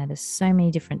information there. There's so many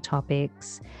different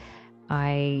topics.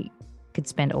 I could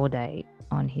spend all day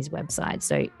on his website.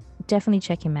 So definitely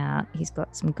check him out. He's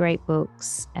got some great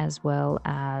books as well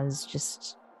as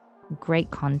just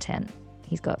great content.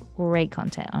 He's got great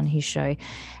content on his show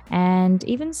and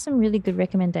even some really good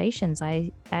recommendations.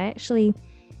 I actually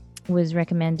was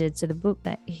recommended, so the book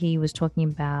that he was talking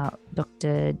about,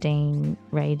 Dr. Dean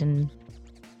Radin,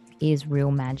 is Real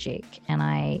Magic, and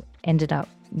I ended up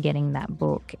getting that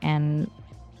book and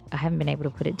I haven't been able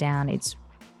to put it down. It's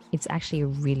actually a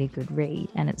really good read,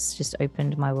 and it's just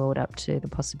opened my world up to the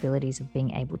possibilities of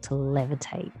being able to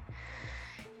levitate.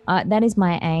 That is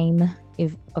my aim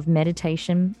of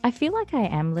meditation. I feel like I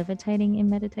am levitating in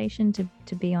meditation,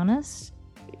 to be honest.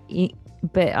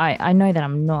 But I know that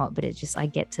I'm not, but it's just I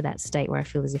get to that state where I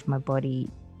feel as if my body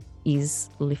is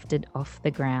lifted off the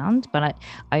ground, but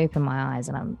I open my eyes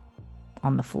and I'm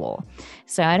on the floor.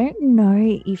 So I don't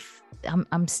know if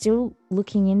I'm still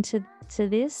looking into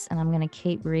this, and I'm going to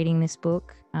keep reading this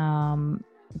book.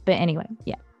 But anyway,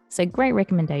 yeah. So great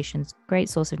recommendations, great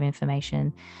source of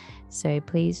information. So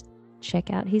please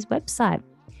check out his website.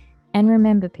 And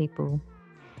remember, people,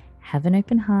 have an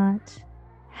open heart,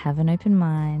 have an open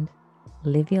mind,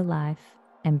 live your life,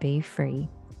 and be free.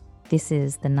 This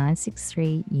is the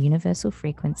 963 Universal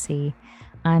Frequency.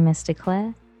 I'm Esther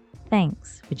Claire.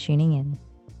 Thanks for tuning in.